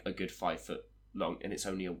be like a good 5 foot long, and it's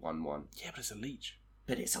only a 1/1. Yeah, but it's a leech.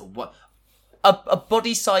 But it's a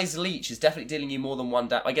body-sized leech is definitely dealing you more than one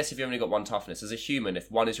damage. I guess if you've only got 1 toughness. As a human,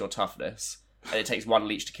 if 1 is your toughness, and it takes 1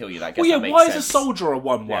 leech to kill you, that makes sense. Why is a soldier a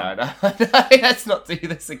 1/1? Yeah, I know. Let's not do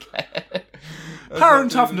this again. Power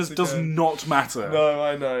and toughness does not matter. No,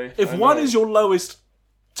 I know. If 1 is your lowest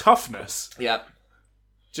toughness... Yeah.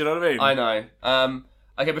 Do you know what I mean? I know.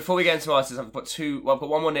 Okay, before we get into artists, I've got I've got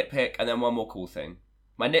one more nitpick and then one more cool thing.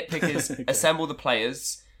 My nitpick is assemble the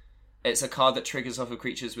players. It's a card that triggers off of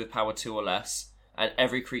creatures with power 2 or less, and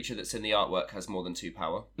every creature that's in the artwork has more than 2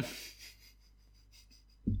 power.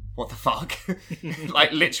 What the fuck?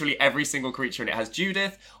 Like, literally every single creature in it has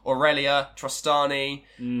Judith, Aurelia, Trostani,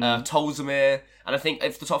 Tolzamir, and I think,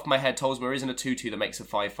 off the top of my head, Tolzamir isn't a 2/2 that makes a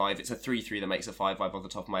 5/5, it's a 3/3 that makes a 5/5 off the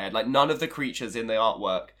top of my head. Like, none of the creatures in the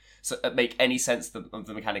artwork make any sense of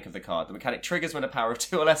the mechanic of the card. The mechanic triggers when a power of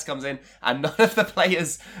 2 or less comes in, and none of the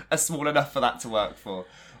players are small enough for that to work for.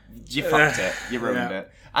 You fucked it. You ruined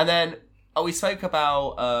it. And then, we spoke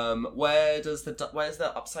about where's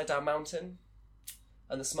the Upside Down Mountain?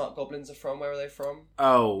 And the Smart Goblins are from? Where are they from?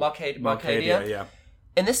 Oh, Marcadia. Yeah.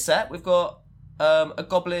 In this set, we've got a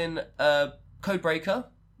Goblin Codebreaker,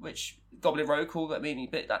 which Goblin Rogue call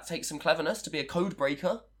that takes some cleverness to be a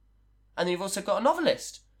Codebreaker. And then you've also got a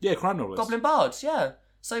novelist. Yeah, crime novelist. Goblin Bards, yeah.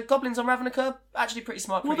 So goblins on Ravnica, actually pretty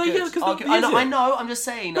smart, pretty good. I know, I'm just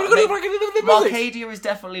saying. Marcadia is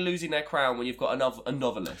definitely losing their crown when you've got a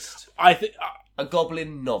novelist. I think... a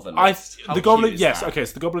goblin novelist. The goblin, yes. Okay,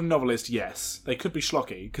 so the goblin novelist, yes. They could be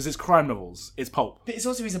schlocky, because it's crime novels. It's pulp. But it's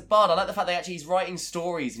also, he's a bard. I like the fact that he's writing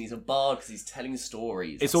stories, and he's a bard because he's telling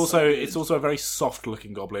stories. It's also a very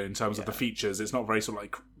soft-looking goblin in terms of the features. It's not very sort of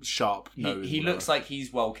like sharp nose. He looks like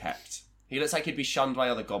he's well kept. He looks like he'd be shunned by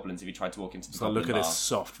other goblins if he tried to walk into the goblin look at bar. his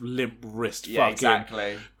soft, limp wrist. Yeah,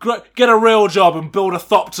 exactly. Get a real job and build a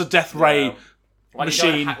Thopter Death Ray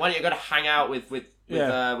machine. Why don't you go to hang out with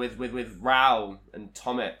Rao and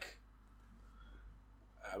Tomek?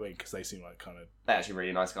 I mean, because they seem like kind of... They're actually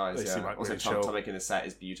really nice guys. They seem like also, really chill. Tomek in the set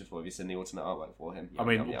is beautiful. Have you seen the alternate artwork for him? I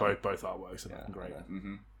mean, both artworks are great.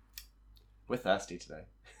 Mm-hmm. We're thirsty today.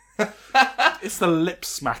 It's the lip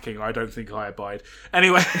smacking I don't think I abide.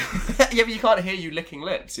 Anyway. Yeah, but you can't hear you licking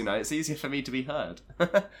lips, It's easier for me to be heard.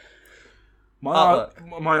 My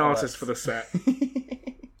artist for the set. Do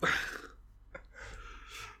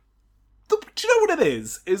you know what it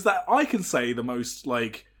is? Is that I can say the most,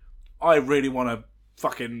 I really want to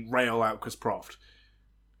fucking rail out Chris Proft.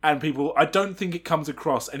 And people, I don't think it comes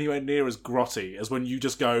across anywhere near as grotty as when you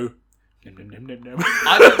just go... I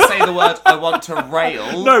don't say the word I want to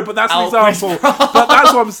rail. No, but that's an example. But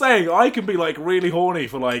that's what I'm saying. I can be really horny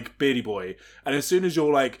for Beardy Boy, and as soon as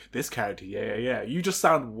you're this character, yeah, you just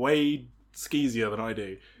sound way skeezier than I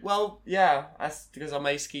do. Well, yeah, that's because I'm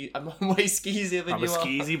way skeezier than you are. I'm a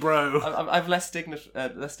skeezy bro. I've less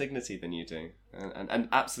dignity than you do, and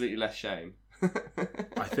absolutely less shame.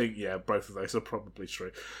 I think, yeah, both of those are probably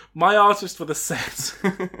true. My artist for the set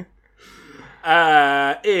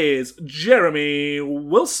is Jeremy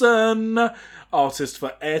Wilson, artist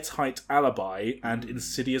for Airtight Alibi and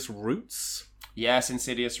Insidious Roots. Yes,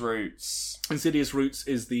 Insidious Roots. Insidious Roots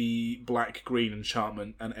is the black-green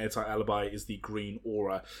enchantment, and Airtight Alibi is the green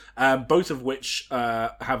aura. Both of which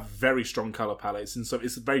have very strong colour palettes, and so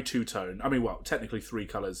it's very two-tone. I mean, well, technically 3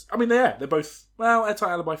 colours. I mean, they're both, well,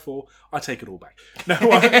 Airtight Alibi 4. I take it all back. No,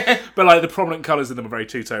 but like the prominent colours in them are very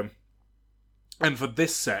two-tone. And for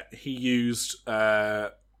this set, he used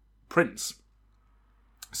prints.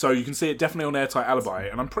 So you can see it definitely on Airtight Alibi,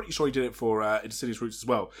 and I'm pretty sure he did it for Insidious Roots as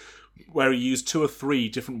well, where he used 2 or 3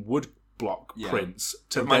 different wood block prints.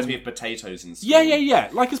 It reminds me of potatoes and stuff. Yeah.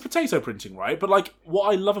 Like it's potato printing, right? But like,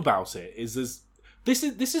 what I love about it is this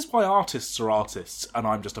is why artists are artists, and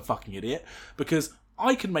I'm just a fucking idiot, because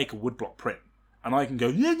I can make a woodblock print. And I can go,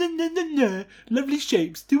 no, lovely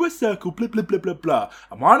shapes, do a circle, blah, blah, blah, blah, blah.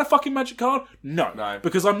 Am I on a fucking magic card? No.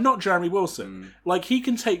 Because I'm not Jeremy Wilson. Like, he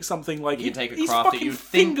can take something like... He can take a he's craft fucking that you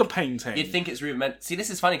finger think, painting. You'd think it's rudimentary. See, this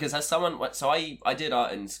is funny, because as someone... So I did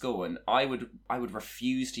art in school, and I would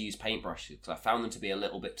refuse to use paintbrushes, because I found them to be a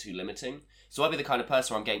little bit too limiting. So I'd be the kind of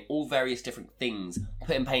person where I'm getting all various different things,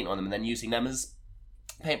 putting paint on them, and then using them as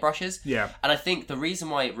paintbrushes. Yeah. And I think the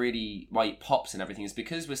reason why it pops and everything is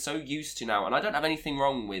because we're so used to now, and I don't have anything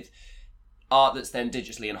wrong with art that's then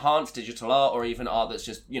digitally enhanced, digital art, or even art that's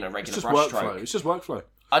just, regular brush stroke. It's just workflow.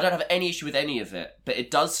 I don't have any issue with any of it, but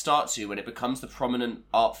it does start to, when it becomes the prominent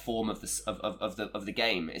art form of the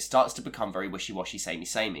game, it starts to become very wishy-washy,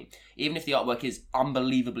 samey. Even if the artwork is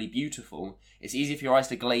unbelievably beautiful, it's easy for your eyes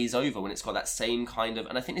to glaze over when it's got that same kind of...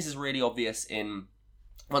 And I think this is really obvious in...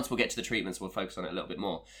 Once we'll get to the treatments, we'll focus on it a little bit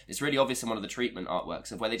more. It's really obvious in one of the treatment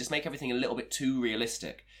artworks of where they just make everything a little bit too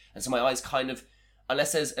realistic. And so my eyes kind of,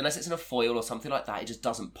 unless it's in a foil or something like that, it just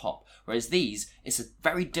doesn't pop. Whereas these, it's a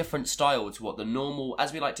very different style to what the normal,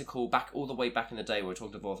 as we like to call all the way back in the day, when we were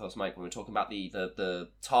talking to Vorthos Mike, when we were talking about the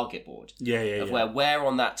target board. Yeah. Where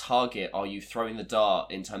on that target are you throwing the dart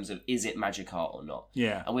in terms of, is it magic art or not?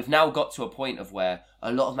 Yeah. And we've now got to a point of where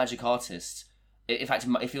a lot of magic artists... In fact,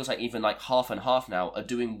 it feels like even like half and half now are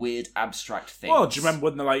doing weird abstract things. Well, do you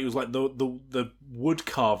remember when it was like the wood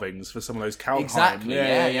carvings for some of those Kaldheim? Exactly.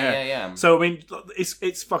 Yeah. So I mean,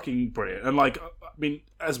 it's fucking brilliant. And like, I mean,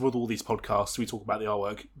 as with all these podcasts, we talk about the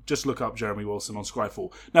artwork. Just look up Jeremy Wilson on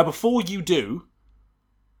Scryfall. Now, before you do,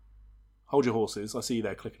 hold your horses. I see you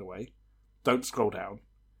there clicking away. Don't scroll down.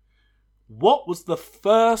 What was the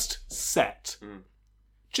first set?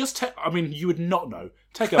 I mean, you would not know.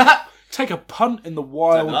 Take a punt in the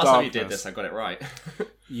wild darkness. Last time you did this, I got it right.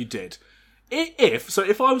 You did.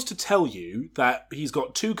 If I was to tell you that he's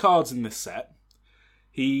got 2 cards in this set,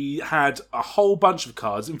 he had a whole bunch of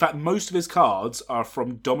cards. In fact, most of his cards are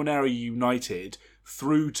from Dominaria United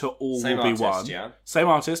through to All Same Will Be artist, One. yeah. Same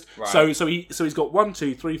artist. Right. So he's got 1,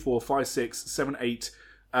 2, 3, 4, 5, 6, 7, 8,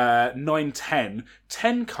 9, 10.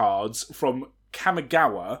 10 cards from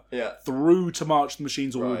Kamigawa through to March of the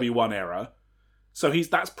Machines All Will Be One era. So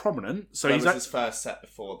that's prominent. So that was his first set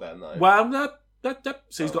before then, though. Well,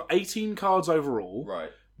 so he's got 18 cards overall. Right.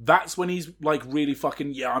 That's when he's like really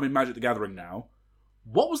fucking, I'm in Magic the Gathering now.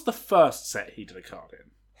 What was the first set he did a card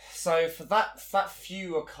in? So for that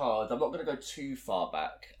fewer card, I'm not going to go too far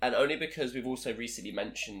back, and only because we've also recently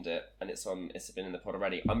mentioned it, and it's been in the pod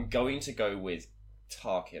already. I'm going to go with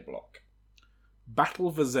Tarkir Block. Battle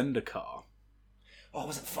of Zendikar. Oh, I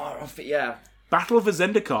wasn't far off, but yeah. Battle of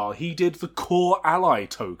Zendikar, he did the core ally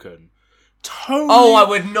token. Totally. Oh, I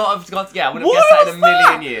would not have got... Yeah, I would have guessed that in a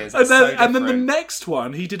million years. And then the next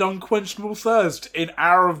one, he did Unquenchable Thirst in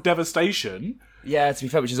Hour of Devastation. Yeah, to be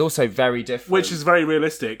fair, which is also very different. Which is very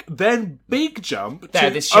realistic. Then big jump to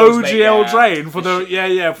OGL Drain for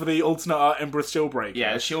for the alternate art Empress Shieldbreaker.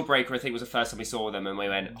 Yeah, the Shieldbreaker I think was the first time we saw them, and we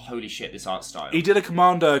went, holy shit, this art style. He did a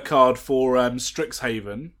commander card for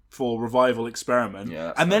Strixhaven for Revival Experiment.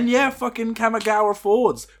 Yeah, and then fucking Kamigawa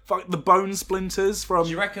Fords. Fuck the Bone Splinters from... Do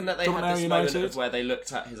you reckon that they had this United? moment of where they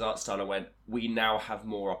looked at his art style and went, we now have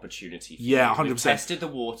more opportunity for 100%. We've tested the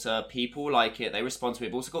water, people like it, they respond to it.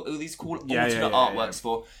 We've also got all these cool alternate artworks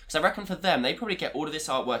for... Because I reckon for them, they probably get all of this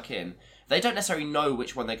artwork in. They don't necessarily know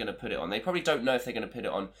which one they're going to put it on. They probably don't know if they're going to put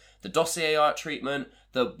it on the dossier art treatment,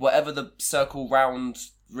 whatever the circle round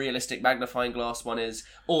realistic magnifying glass one is,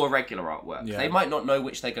 or a regular artwork. Yeah. They might not know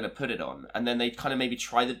which they're going to put it on, and then they kind of maybe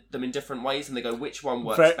try them in different ways, and they go, which one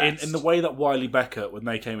works best? In the way that Wiley Beckett, when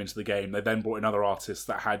they came into the game, they then brought in other artists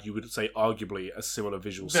that had, you would say, arguably a similar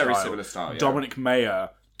visual style. Very similar style, yeah. Dominic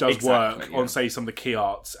Mayer does work on, say, some of the key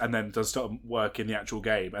arts, and then does start work in the actual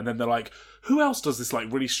game. And then they're like, who else does this,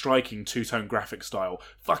 like, really striking two-tone graphic style?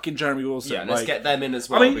 Fucking Jeremy Wilson. Yeah, let's get them in as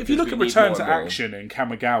well. I mean, if you look at Return to Action in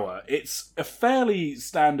Kamigawa, it's a fairly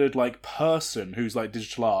standard, like, person who's, like,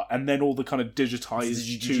 digital art, and then all the kind of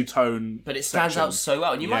digitized two-tone But it stands out so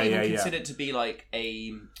well. And you might even consider it to be, like,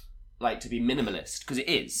 to be minimalist, because it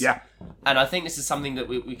is. Yeah. And I think this is something that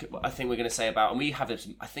I think we're going to say about, and we have this,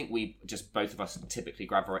 I think we just, both of us typically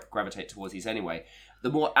gravitate towards these anyway. The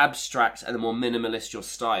more abstract and the more minimalist your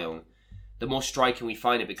style, the more striking we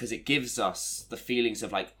find it, because it gives us the feelings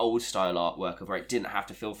of, like, old style artwork, of where it didn't have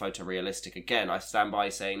to feel photorealistic. Again, I stand by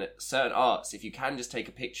saying that certain arts, if you can just take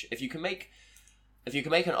a picture, if you can make an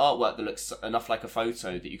artwork that looks enough like a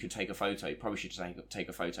photo that you could take a photo, you probably should take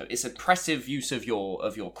a photo. It's impressive use of your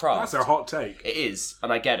craft. That's a hot take. It is,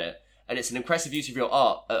 and I get it. And it's an impressive use of your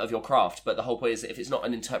art, of your craft, but the whole point is that if it's not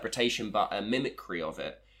an interpretation but a mimicry of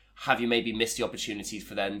it, have you maybe missed the opportunities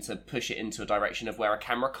for them to push it into a direction of where a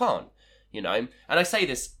camera can't? You know? And I say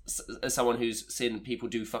this as someone who's seen people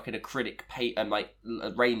do fucking acrylic paint and, like,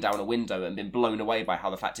 rain down a window and been blown away by how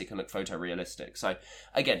the fact it can look photorealistic. So,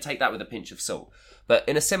 again, take that with a pinch of salt. But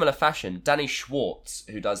in a similar fashion, Danny Schwartz,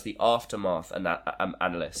 who does the Aftermath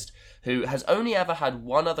analyst, who has only ever had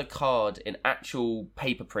one other card in actual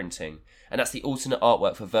paper printing, and that's the alternate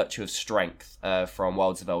artwork for Virtue of Strength from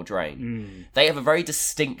Wilds of Eldraine. They have a very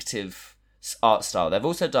distinctive art style. They've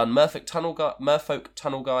also done Merfolk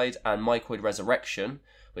Tunnel Guide and Mycoid Resurrection,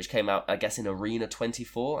 which came out, I guess, in Arena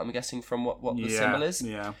 24, I'm guessing, from what the symbol is.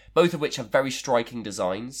 Yeah. Both of which have very striking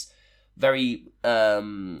designs. Very,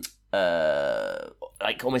 like,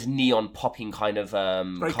 almost neon popping kind of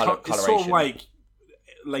coloration. It's sort of like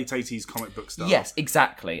late 80s comic book stuff. Yes,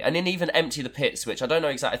 exactly. And then even Empty the Pits, which I don't know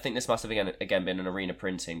exactly, I think this must have again been an Arena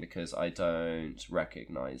printing, because I don't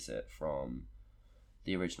recognise it from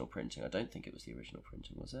the original printing. I don't think it was the original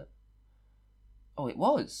printing, was it? Oh, it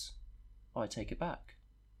was. Oh, I take it back.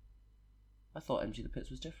 I thought Empty the Pits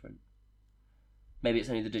was different. Maybe it's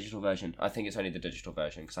only the digital version. I think it's only the digital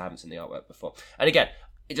version, because I haven't seen the artwork before. And again,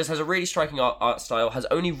 it just has a really striking art style, has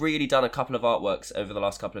only really done a couple of artworks over the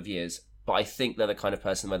last couple of years, but I think they're the kind of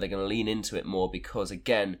person where they're going to lean into it more, because,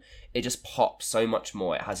 again, it just pops so much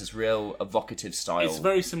more. It has this real evocative style. It's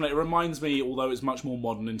very similar. It reminds me, although it's much more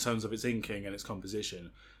modern in terms of its inking and its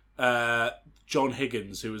composition, John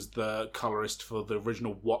Higgins, who was the colorist for the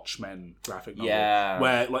original Watchmen graphic novel,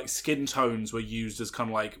 where, like, skin tones were used as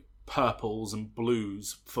kind of, like, purples and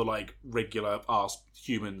blues for, like, regular ass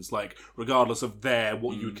humans, like, regardless of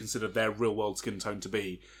what you would consider their real world skin tone to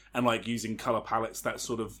be, and, like, using color palettes that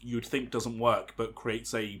sort of you would think doesn't work but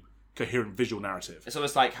creates a coherent visual narrative. It's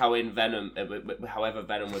almost like how in Venom, however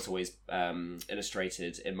Venom was always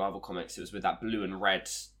illustrated in Marvel Comics, it was with that blue and red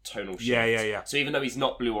tonal shift. Yeah. So even though he's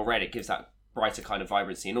not blue or red, it gives that brighter kind of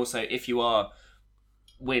vibrancy. And also, if you are,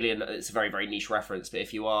 weirdly, and it's a very, very niche reference, but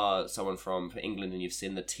if you are someone from England and you've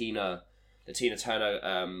seen the Tina Turner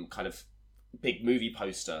kind of big movie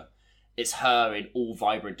poster, it's her in all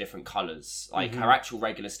vibrant different colours. Like, her actual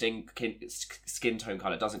regular skin tone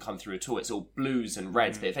colour doesn't come through at all. It's all blues and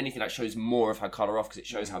reds, but if anything, that shows more of her colour off, because it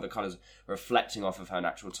shows how the colours are reflecting off of her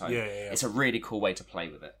natural tone. Yeah. It's a really cool way to play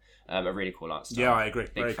with it. A really cool art style. Yeah, I agree.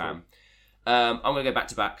 Big Very fan. Cool. I'm going to go back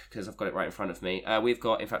to back, because I've got it right in front of me. I've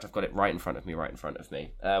got it right in front of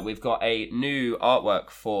me. We've got a new artwork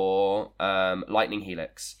for Lightning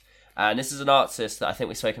Helix. And this is an artist that I think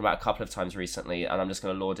we've spoken about a couple of times recently, and I'm just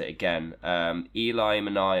going to laud it again. Eli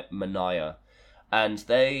Manaya. And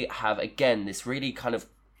they have, again, this really kind of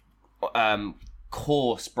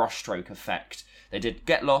coarse brushstroke effect. They did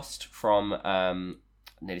Get Lost from...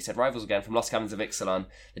 nearly said Rivals again, from Lost Caverns of Ixalan.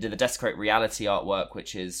 They did the Desecrate Reality artwork,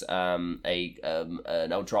 which is an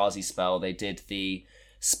Eldrazi spell. They did the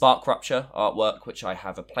Spark Rupture artwork, which I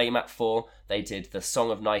have a playmat for. They did the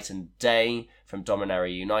Song of Night and Day from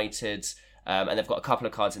Dominaria United. And they've got a couple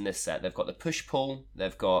of cards in this set. They've got the Push Pull,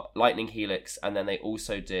 they've got Lightning Helix, and then they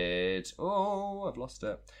also did... Oh, I've lost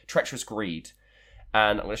it. Treacherous Greed.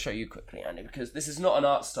 And I'm going to show you quickly, Andy, because this is not an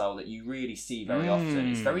art style that you really see very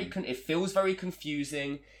often. It's it feels very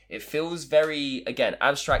confusing. It feels very, again,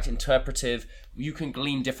 abstract, interpretive. You can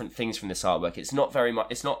glean different things from this artwork. It's not very much.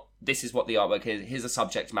 It's not. This is what the artwork is. Here's a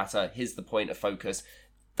subject matter. Here's the point of focus.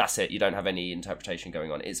 That's it. You don't have any interpretation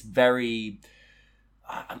going on. It's very.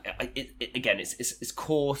 It's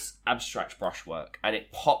coarse, abstract brushwork, and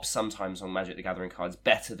it pops sometimes on Magic the Gathering cards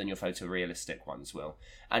better than your photorealistic ones will.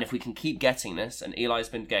 And if we can keep getting this, and Eli's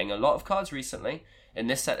been getting a lot of cards recently, in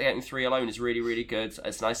this set, getting 3 alone is really, really good.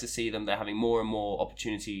 It's nice to see them. They're having more and more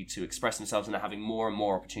opportunity to express themselves, and they're having more and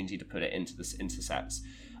more opportunity to put it into sets.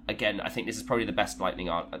 again, I think this is probably the best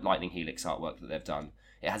Lightning Helix artwork that they've done.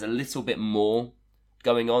 It has a little bit more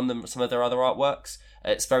going on than some of their other artworks.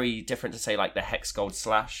 It's very different to, say, like the Hex Gold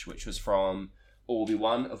Slash, which was from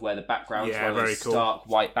Obi-Wan, of where the backgrounds were very cool. Stark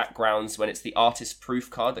white backgrounds. When it's the artist proof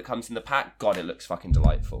card that comes in the pack, God, it looks fucking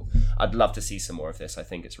delightful. I'd love to see some more of this. I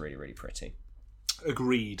think it's really, really pretty.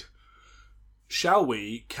 Agreed. Shall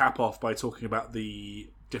we cap off by talking about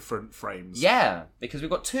the different frames? Yeah, because we've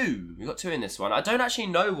got two. We've got two in this one. I don't actually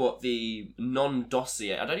know what the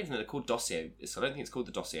non-dossier... I don't even know they're called dossier. I don't think it's called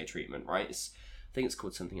the dossier treatment, right? I think it's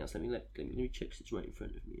called something else. Let me check if it's right in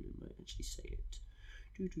front of me and I might actually say it.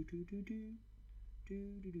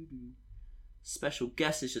 Special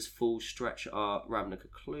guest is just full stretch art. Ravnica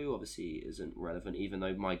Clue obviously isn't relevant, even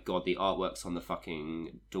though, my God, the artworks on the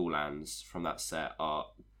fucking dual lands from that set are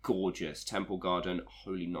gorgeous. Temple Garden,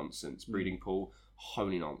 holy nonsense. Breeding Pool,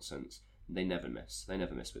 holy nonsense. They never miss. They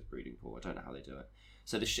never miss with Breeding Pool. I don't know how they do it.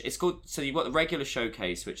 So it's called. So you've got the regular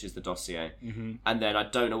showcase, which is the dossier, and then I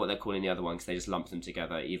don't know what they're calling the other one because they just lump them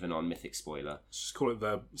together, even on Mythic Spoiler. Just call it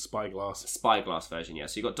the Spyglass. Spyglass version, yeah.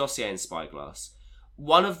 So you've got dossier and Spyglass.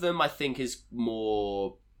 One of them, I think, is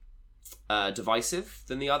more divisive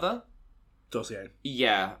than the other. Dossier.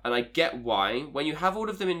 Yeah, and I get why. When you have all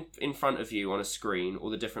of them in front of you on a screen, all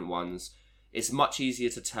the different ones, it's much easier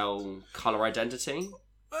to tell colour identity.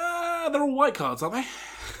 They're all white cards, aren't they?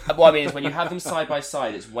 Well, I mean, when you have them side by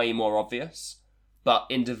side, it's way more obvious. But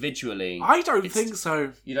individually, I don't think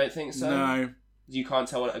so. You don't think so? No. You can't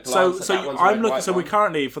tell at a glance. So I'm looking. So we're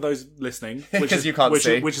currently, for those listening, because you can't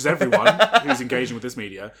see, which is everyone who's engaging with this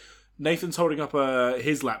media. Nathan's holding up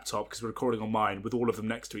his laptop because we're recording on mine with all of them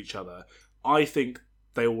next to each other. I think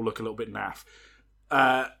they all look a little bit naff.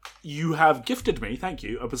 You have gifted me, thank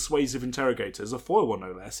you, a Persuasive Interrogators, a foil one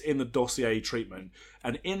no less, in the dossier treatment.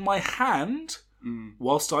 And in my hand,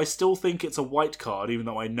 whilst I still think it's a white card, even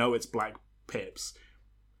though I know it's black pips,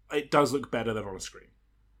 it does look better than on a screen.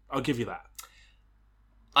 I'll give you that.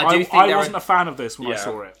 I wasn't a fan of this when I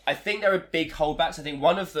saw it. I think there are big holdbacks. I think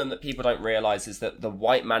one of them that people don't realise is that the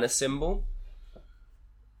white mana symbol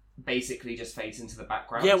basically just fades into the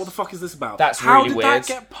background. Yeah, what the fuck is this about? That's really weird. How did that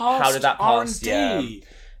get past How did that pass? R&D? Yeah,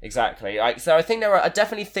 exactly. So I think I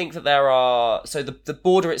definitely think that there are... So the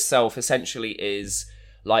border itself essentially is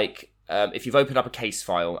like... if you've opened up a case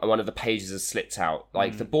file and one of the pages is slipped out,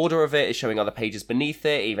 like the border of it is showing other pages beneath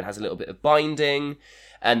it. It even has a little bit of binding.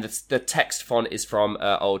 And the text font is from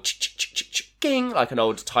old king, like an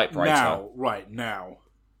old typewriter. Now,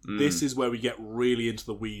 this is where we get really into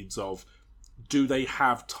the weeds of, do they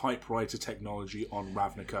have typewriter technology on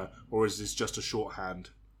Ravnica, or is this just a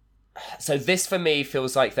shorthand? So this, for me,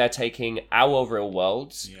 feels like they're taking our real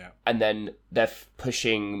worlds, and then they're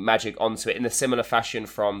pushing magic onto it in a similar fashion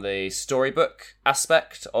from the storybook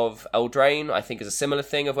aspect of Eldraine. I think is a similar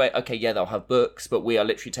thing of where, okay, yeah, they'll have books, but we are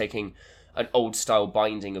literally taking an old style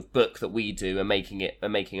binding of book that we do and making that a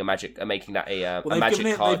magic card.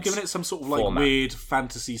 They've given it some sort of like format. Weird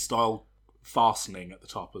fantasy style fastening at the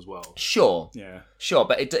top as well. Sure,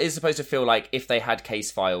 but it is supposed to feel like if they had case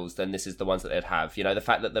files, then this is the ones that they'd have. You know, the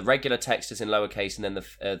fact that the regular text is in lowercase and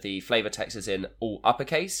then the flavor text is in all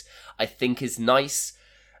uppercase, I think is nice.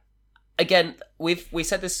 Again, we've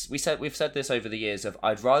said this over the years of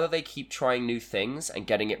I'd rather they keep trying new things and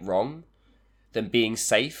getting it wrong than being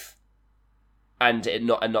safe and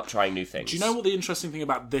not trying new things. Do you know what the interesting thing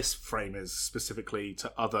about this frame is, specifically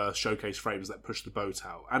to other showcase frames that push the boat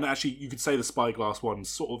out? And actually, you could say the Spyglass one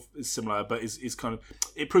sort of is similar, but is kind of...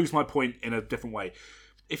 It proves my point in a different way.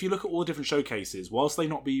 If you look at all the different showcases, whilst they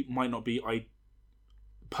might not be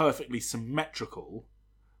perfectly symmetrical,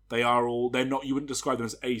 they are all... They're not... You wouldn't describe them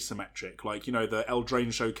as asymmetric. Like, you know, the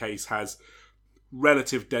Eldraine showcase has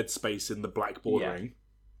relative dead space in the black bordering. Yeah.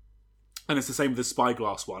 And it's the same with the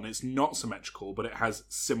Spyglass one. It's not symmetrical, but it has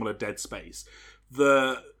similar dead space.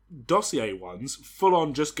 The dossier ones, full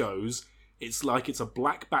on just goes, it's like it's a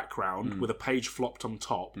black background with a page flopped on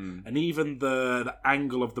top. And even the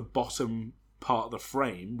angle of the bottom part of the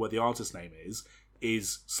frame, where the artist name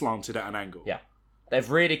is slanted at an angle. Yeah. They've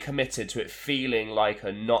really committed to it feeling like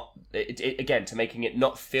again, to making it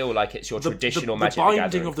not feel like it's your traditional Magic the Gathering The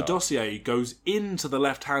binding of the card. Dossier goes into the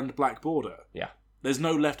left-hand black border. Yeah. There's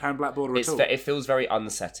no left-hand black border at all. It feels very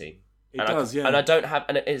unsetting. It does, yeah. And I don't have...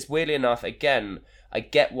 And it's weirdly enough, again, I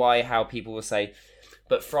get how people will say...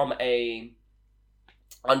 But from a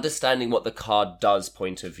understanding what the card does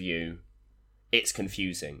point of view, it's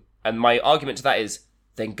confusing. And my argument to that is,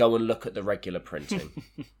 then go and look at the regular printing.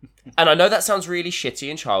 And I know that sounds really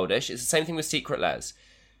shitty and childish. It's the same thing with Secret Lairs.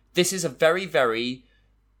 This is a very, very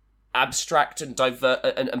abstract and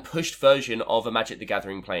pushed version of a Magic the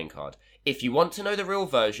Gathering playing card. If you want to know the real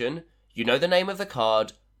version, you know the name of the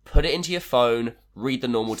card, put it into your phone, read the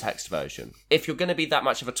normal text version. If you're going to be that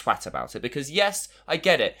much of a twat about it. Because, yes, I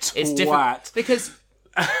get it. It's different. Because...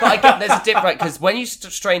 But I get there's a difference, because when you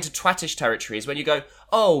stray into twattish territories, when you go,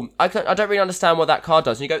 oh, I don't really understand what that card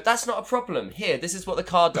does, and you go, that's not a problem. Here, this is what the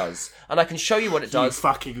card does, and I can show you what it does. You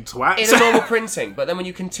fucking twat. In a normal printing. But then when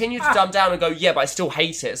you continue to dumb down and go, yeah, but I still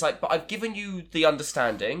hate it, it's like, but I've given you the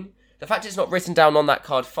understanding. The fact it's not written down on that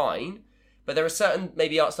card, fine. But there are certain,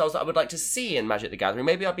 maybe, art styles that I would like to see in Magic the Gathering.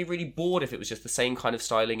 Maybe I'd be really bored if it was just the same kind of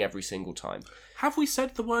styling every single time. Have we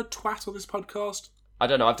said the word twat on this podcast? I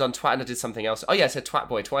don't know, I've done twat and I did something else. Oh yeah, I said twat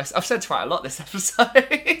boy twice. I've said twat a lot this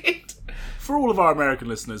episode. For all of our American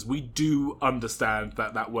listeners, we do understand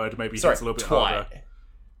that word maybe hits a little bit harder.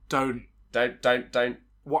 Don't.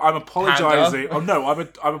 Well, I'm apologising. Oh no,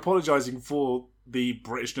 I'm apologising for the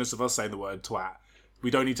Britishness of us saying the word twat. We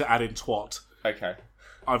don't need to add in twat. Okay.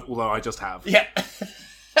 Although I just have. Yeah.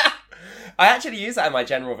 I actually use that in my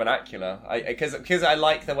general vernacular, because I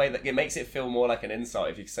like the way that it makes it feel more like an insult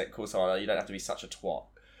if you call someone, you don't have to be such a twat.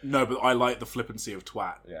 No, but I like the flippancy of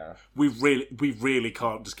twat. Yeah. We really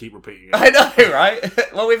can't just keep repeating it. I know,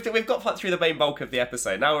 right? Well, we've got through the main bulk of the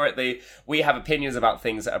episode. Now we're at we have opinions about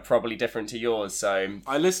things that are probably different to yours, so...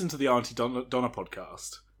 I listened to the Auntie Donna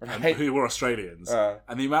podcast, right. Who were Australians,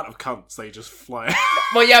 and the amount of cunts they just fly...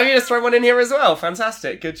 Well, yeah, I'm going to throw one in here as well.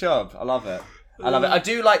 Fantastic. Good job. I love it. I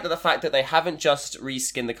do like the fact that they haven't just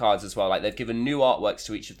reskinned the cards as well. Like, they've given new artworks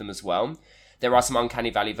to each of them as well. There are some Uncanny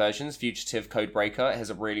Valley versions. Fugitive Codebreaker has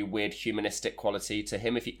a really weird humanistic quality to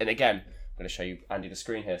him. And again, I'm going to show you, Andy, the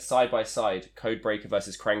screen here. Side by side, Codebreaker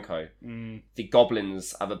versus Krenko. The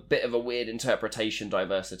goblins have a bit of a weird interpretation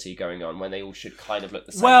diversity going on when they all should kind of look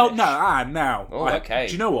the same. Well, now. Oh, okay.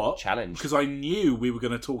 Do you know what? Challenge. Because I knew we were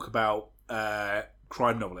going to talk about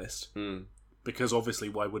crime novelist. Because obviously,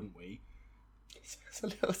 why wouldn't we?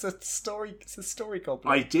 It's a story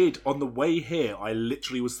goblin. I did. On the way here, I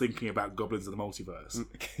literally was thinking about Goblins of the Multiverse.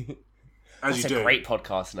 As you do. That's a great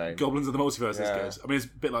podcast name. Goblins of the Multiverse is good. I mean, it's a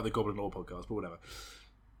bit like the Goblin Law podcast, but whatever.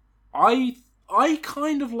 I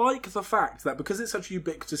kind of like the fact that because it's such a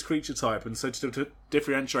ubiquitous creature type, and so to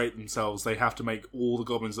differentiate themselves, they have to make all the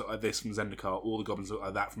goblins look like this from Zendikar, all the goblins look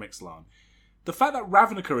like that from Ixalan. The fact that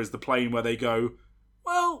Ravnica is the plane where they go,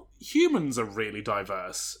 well, humans are really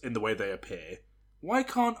diverse in the way they appear. Why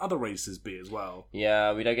can't other races be as well?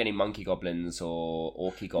 Yeah, we don't get any monkey goblins or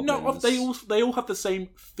orky goblins. No, they all have the same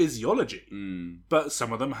physiology. But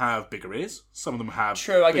some of them have bigger ears. Some of them have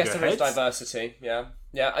True, I guess bigger there is heads. diversity. Yeah,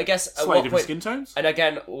 I guess... Slightly different skin tones. And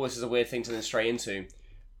again, this is a weird thing to then stray into.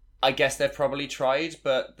 I guess they've probably tried,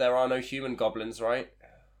 but there are no human goblins, right?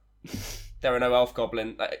 There are no elf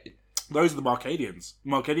goblins. Those are the Marcadians.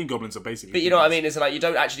 Marcadian goblins are basically... But you know what I mean? It's like, you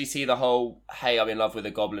don't actually see the whole, hey, I'm in love with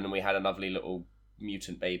a goblin and we had a lovely little...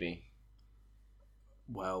 mutant baby.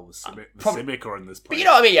 Well, the Simic are in this place. But you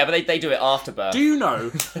know what I mean? Yeah, but they do it after birth. Do you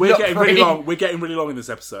know we're getting really long? We're getting really long in this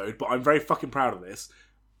episode, but I'm very fucking proud of this.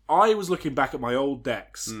 I was looking back at my old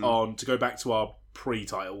decks to go back to our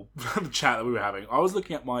pre-title the chat that we were having. I was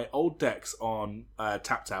looking at my old decks on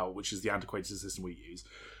Taptau, which is the antiquated system we use,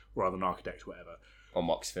 rather than Architect, whatever. On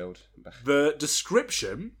Moxfield. The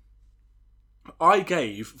description I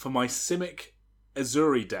gave for my Simic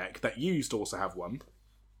Azuri deck that you used to also have one,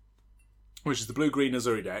 which is the blue-green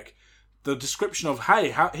Azuri deck, the description of,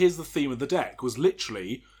 hey, here's the theme of the deck, was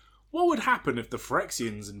literally, what would happen if the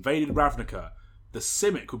Phyrexians invaded Ravnica? The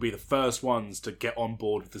Simic would be the first ones to get on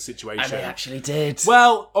board with the situation. And they actually did.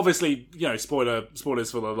 Well, obviously,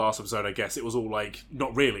 spoilers for the last episode, I guess, it was all like,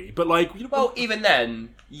 not really, but like... Well, even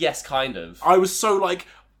then, yes, kind of. I was so like...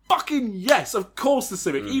 Fucking yes, of course the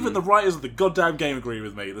Simic. Even the writers of the goddamn game agree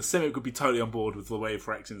with me. The Simic would be totally on board with the way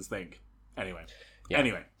Phyrexians think. Anyway.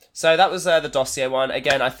 So that was the dossier one.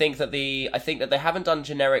 Again, I think that they haven't done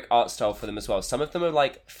generic art style for them as well. Some of them are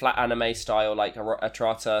like flat anime style, like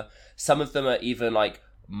Atrata. Some of them are even like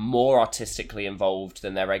more artistically involved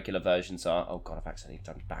than their regular versions are. Oh god, I've accidentally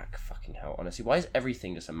done back. Fucking hell, honestly. Why is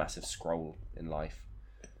everything just a massive scroll in life?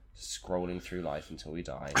 Scrolling through life until we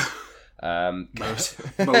die.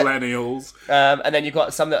 Millennials. And then you've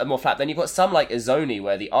got some that are more flat. Then you've got some like Izoni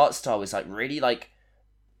where the art style is like really like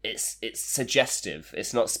it's suggestive.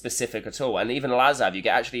 It's not specific at all. And even Lazav, you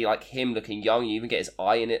get actually like him looking young. You even get his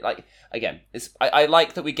eye in it. Like again, I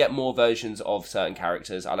like that we get more versions of certain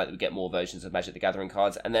characters. I like that we get more versions of Magic the Gathering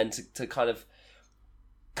cards. And then to kind of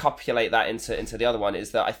copulate that into the other one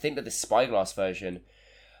is that I think that this Spyglass version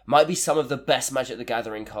might be some of the best Magic the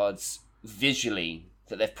Gathering cards visually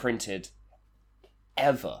that they've printed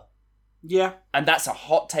ever. Yeah. And that's a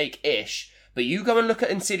hot take-ish, But you go and look at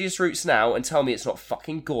Insidious Roots now and tell me it's not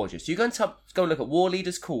fucking gorgeous. You go and go and look at War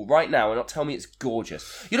Leader's Call right now and not tell me it's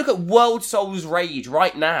gorgeous. You look at World Souls Rage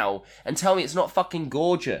right now and tell me it's not fucking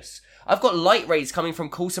gorgeous. I've got light rays coming from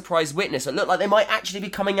Cool Surprise Witness that look like they might actually be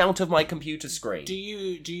coming out of my computer screen. Do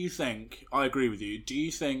you think, I agree with you, do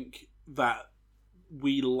you think that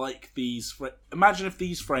we like these... Imagine if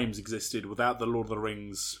these frames existed without the Lord of the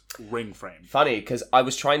Rings ring frame. Funny, because I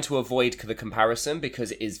was trying to avoid the comparison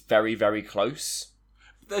because it is very, very close.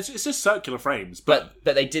 It's just circular frames, but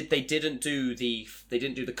they didn't do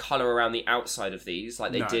the colour around the outside of these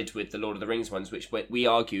like they did with the Lord of the Rings ones, which we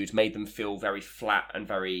argued made them feel very flat and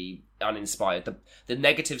very uninspired. The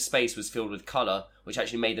negative space was filled with colour, which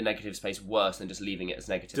actually made the negative space worse than just leaving it as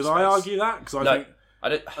negative space. Did I argue that? Because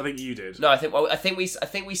I think you did. No, I think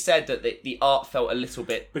we said that the art felt a little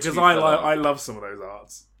bit because I love some of those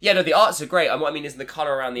arts. Yeah, no, the arts are great. And what I mean is the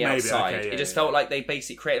colour around the outside. Okay, it just felt like they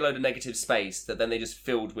basically created a load of negative space that then they just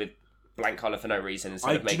filled with blank colour for no reason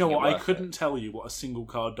instead of making do you know what? it I worth couldn't tell you what a single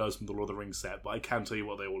card does from the Lord of the Rings set, but I can tell you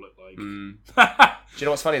what they all look like. Do you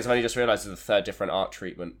know what's funny is I've only just realised there's a third different art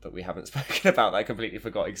treatment that we haven't spoken about that I completely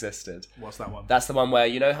forgot existed. What's that one? That's the one where,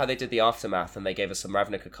 you know how they did the Aftermath and they gave us some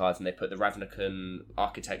Ravnica cards and they put the Ravnican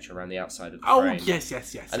architecture around the outside of the frame? Oh, yes.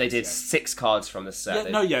 And they did 6 cards from the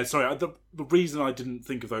set. Sorry. The reason I didn't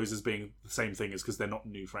think of those as being the same thing is because they're not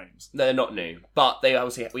new frames. No, they're not new. But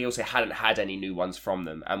we also hadn't had any new ones from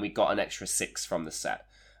them, and we got an extra 6 from the set.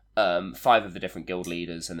 5 of the different guild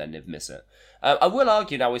leaders, and then Niv Mizzet. I will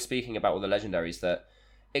argue, now we're speaking about all the legendaries, that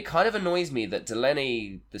it kind of annoys me that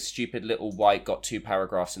Delaney, the stupid little white got 2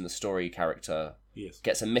 paragraphs in the story character,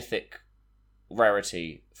 gets a mythic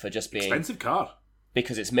rarity for just being... Expensive card.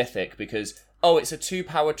 Because it's mythic, because... Oh, it's a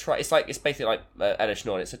 2-power it's basically like Elish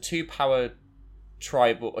Norn. It's a 2-power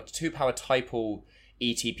tribal, or 2-power typal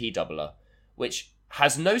ETP doubler, which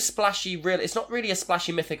has no splashy it's not really a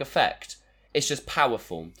splashy mythic effect. It's just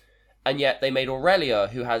powerful. And yet they made Aurelia,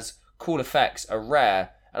 who has cool effects, a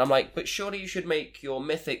rare. And I'm like, but surely you should make your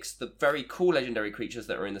mythics the very cool legendary creatures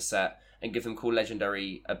that are in the set and give them cool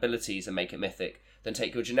legendary abilities and make it mythic. Then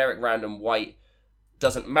take your generic random white,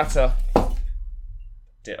 doesn't matter.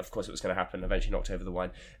 Of course it was going to happen. Eventually knocked over the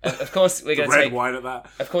wine. Of course we're going to take wine at that.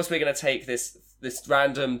 Of course we're going to take this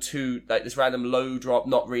random this random low drop,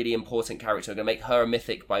 not really important character. We're going to make her a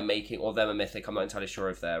mythic by making or them a mythic. I'm not entirely sure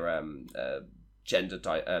of their gender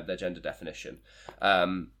definition.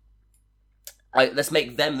 Let's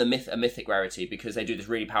make them a mythic rarity because they do this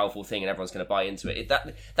really powerful thing and everyone's going to buy into it.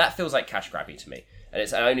 That feels like cash grabby to me.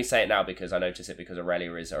 And I only say it now because I notice it because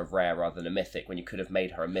Aurelia is a rare rather than a mythic when you could have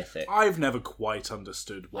made her a mythic. I've never quite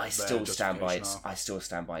understood what I still stand by it. I still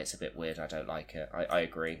stand by it's a bit weird. I don't like it. I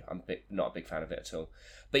agree. I'm not a big fan of it at all.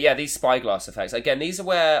 But yeah, these spyglass effects, again, these are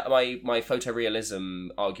where my photorealism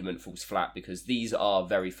argument falls flat because these are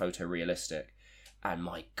very photorealistic. And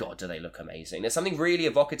my God, do they look amazing. There's something really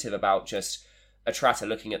evocative about just a Tratter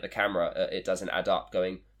looking at the camera. It doesn't add up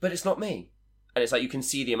going, but it's not me. And it's like you can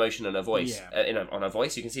see the emotion in her voice. On her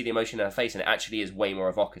voice, you can see the emotion in her face, and it actually is way more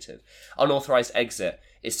evocative. Unauthorized Exit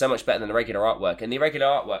is so much better than the regular artwork. And the regular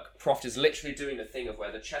artwork, Proft is literally doing the thing of where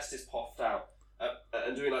the chest is puffed out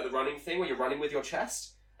and doing like the running thing where you're running with your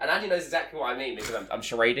chest. And Andy knows exactly what I mean because I'm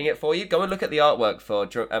charading it for you. Go and look at the artwork for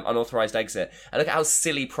Unauthorized Exit and look at how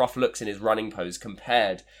silly Prof looks in his running pose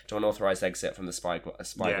compared to Unauthorized Exit from the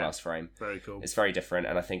Spyglass frame. Very cool. It's very different,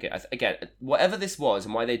 and I think, again, whatever this was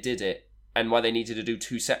and why they did it and why they needed to do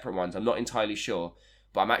 2 separate ones, I'm not entirely sure,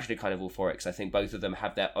 but I'm actually kind of all for it because I think both of them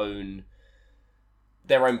have their own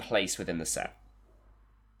place within the set.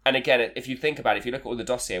 And again, if you think about it, if you look at all the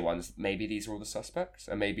dossier ones, maybe these are all the suspects,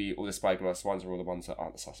 and maybe all the Spyglass ones are all the ones that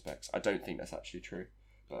aren't the suspects. I don't think that's actually true,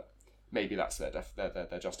 but maybe that's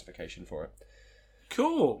their justification for it.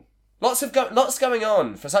 Cool. Lots going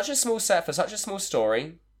on for such a small set, for such a small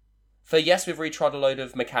story. Yes, we've retried a load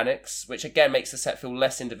of mechanics, which again makes the set feel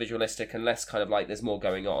less individualistic and less kind of like there's more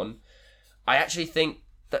going on. I actually think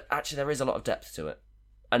that there is a lot of depth to it.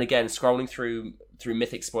 And again, scrolling through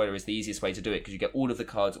Mythic Spoiler is the easiest way to do it because you get all of the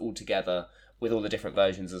cards all together with all the different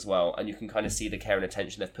versions as well, and you can kind of see the care and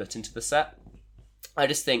attention they've put into the set. I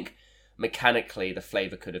just think mechanically the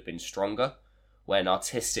flavour could have been stronger, when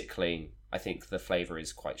artistically I think the flavour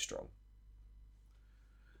is quite strong.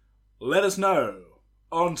 Let us know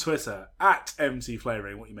on Twitter at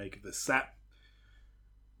MTFlavouring what you make of this set.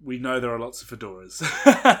 We know there are lots of fedoras,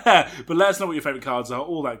 but let us know what your favourite cards are,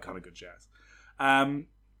 all that kind of good jazz.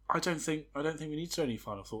 I don't think we need to do any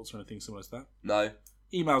final thoughts or anything similar to that. No.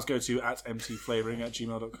 Emails go to at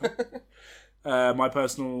mtflavouring@gmail.com. My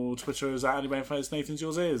personal Twitter is at AndyBainFlares. Nathan's,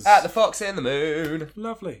 yours is at the Fox in the Moon.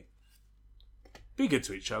 Lovely. Be good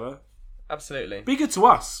to each other. Absolutely. Be good to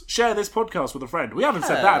us. Share this podcast with a friend. We haven't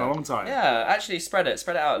said that in a long time. Yeah, actually spread it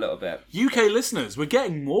out a little bit. UK listeners, we're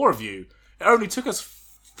getting more of you. It only took us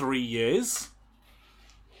 3 years.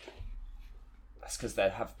 That's because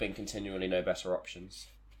there have been continually no better options.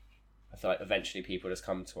 I feel like eventually people just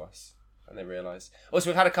come to us and they realise. Also,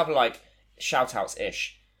 we've had a couple of, like,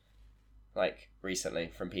 shout-outs-ish, like,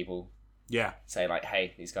 recently from people saying, like,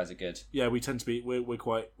 hey, these guys are good. Yeah, we tend to be...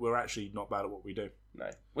 We're actually not bad at what we do. No.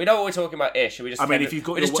 We know what we're talking about, ish. We just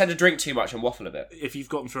tend to drink too much and waffle a bit. If you've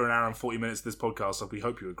gotten through an hour and 40 minutes of this podcast, we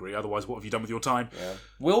hope you agree. Otherwise, what have you done with your time? Yeah.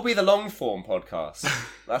 We'll be the long-form podcast.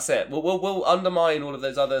 That's it. We'll undermine all of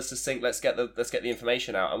those other succinct, let's get the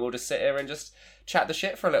information out, and we'll just sit here and just chat the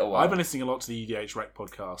shit for a little while. I've been listening a lot to the EDH Rec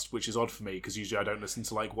podcast, which is odd for me, because usually I don't listen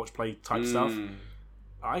to, like, watch play type stuff.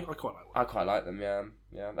 I quite like them. I quite like them, yeah.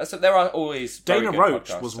 There are always Dana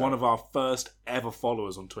Roach was one of our first ever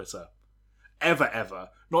followers on Twitter. Ever.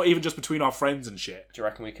 Not even just between our friends and shit. Do you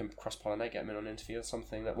reckon we can cross-pollinate, get them in on an interview or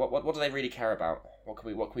something? What do they really care about? What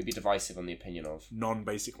can we be divisive on the opinion of?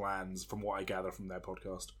 Non-basic lands, from what I gather from their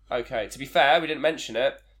podcast. Okay, to be fair, we didn't mention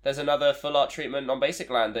it. There's another full art treatment on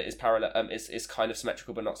basic land that is parallel. Is kind of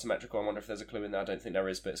symmetrical but not symmetrical. I wonder if there's a clue in there. I don't think there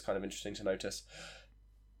is, but it's kind of interesting to notice.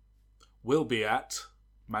 We'll be at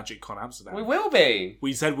Magic Con Amsterdam. We will be.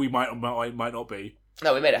 We said we might not be.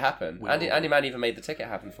 No, we made it happen. Andy Man even made the ticket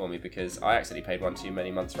happen for me because I actually paid one too many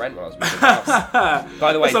months' rent when I was moving house.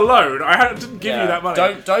 By the way, it's a loan. I didn't give you that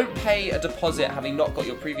money. Don't pay a deposit having not got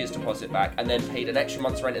your previous deposit back, and then paid an extra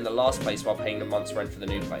month's rent in the last place while paying a month's rent for the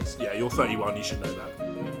new place. Yeah, you're 31. You should know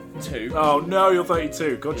that. 2. Oh no, you're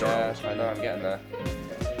 32. Good job. Yeah, I know. I'm getting there.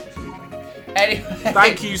 Anyway,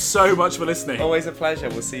 thank you so much for listening. Always a pleasure.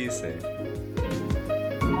 We'll see you soon.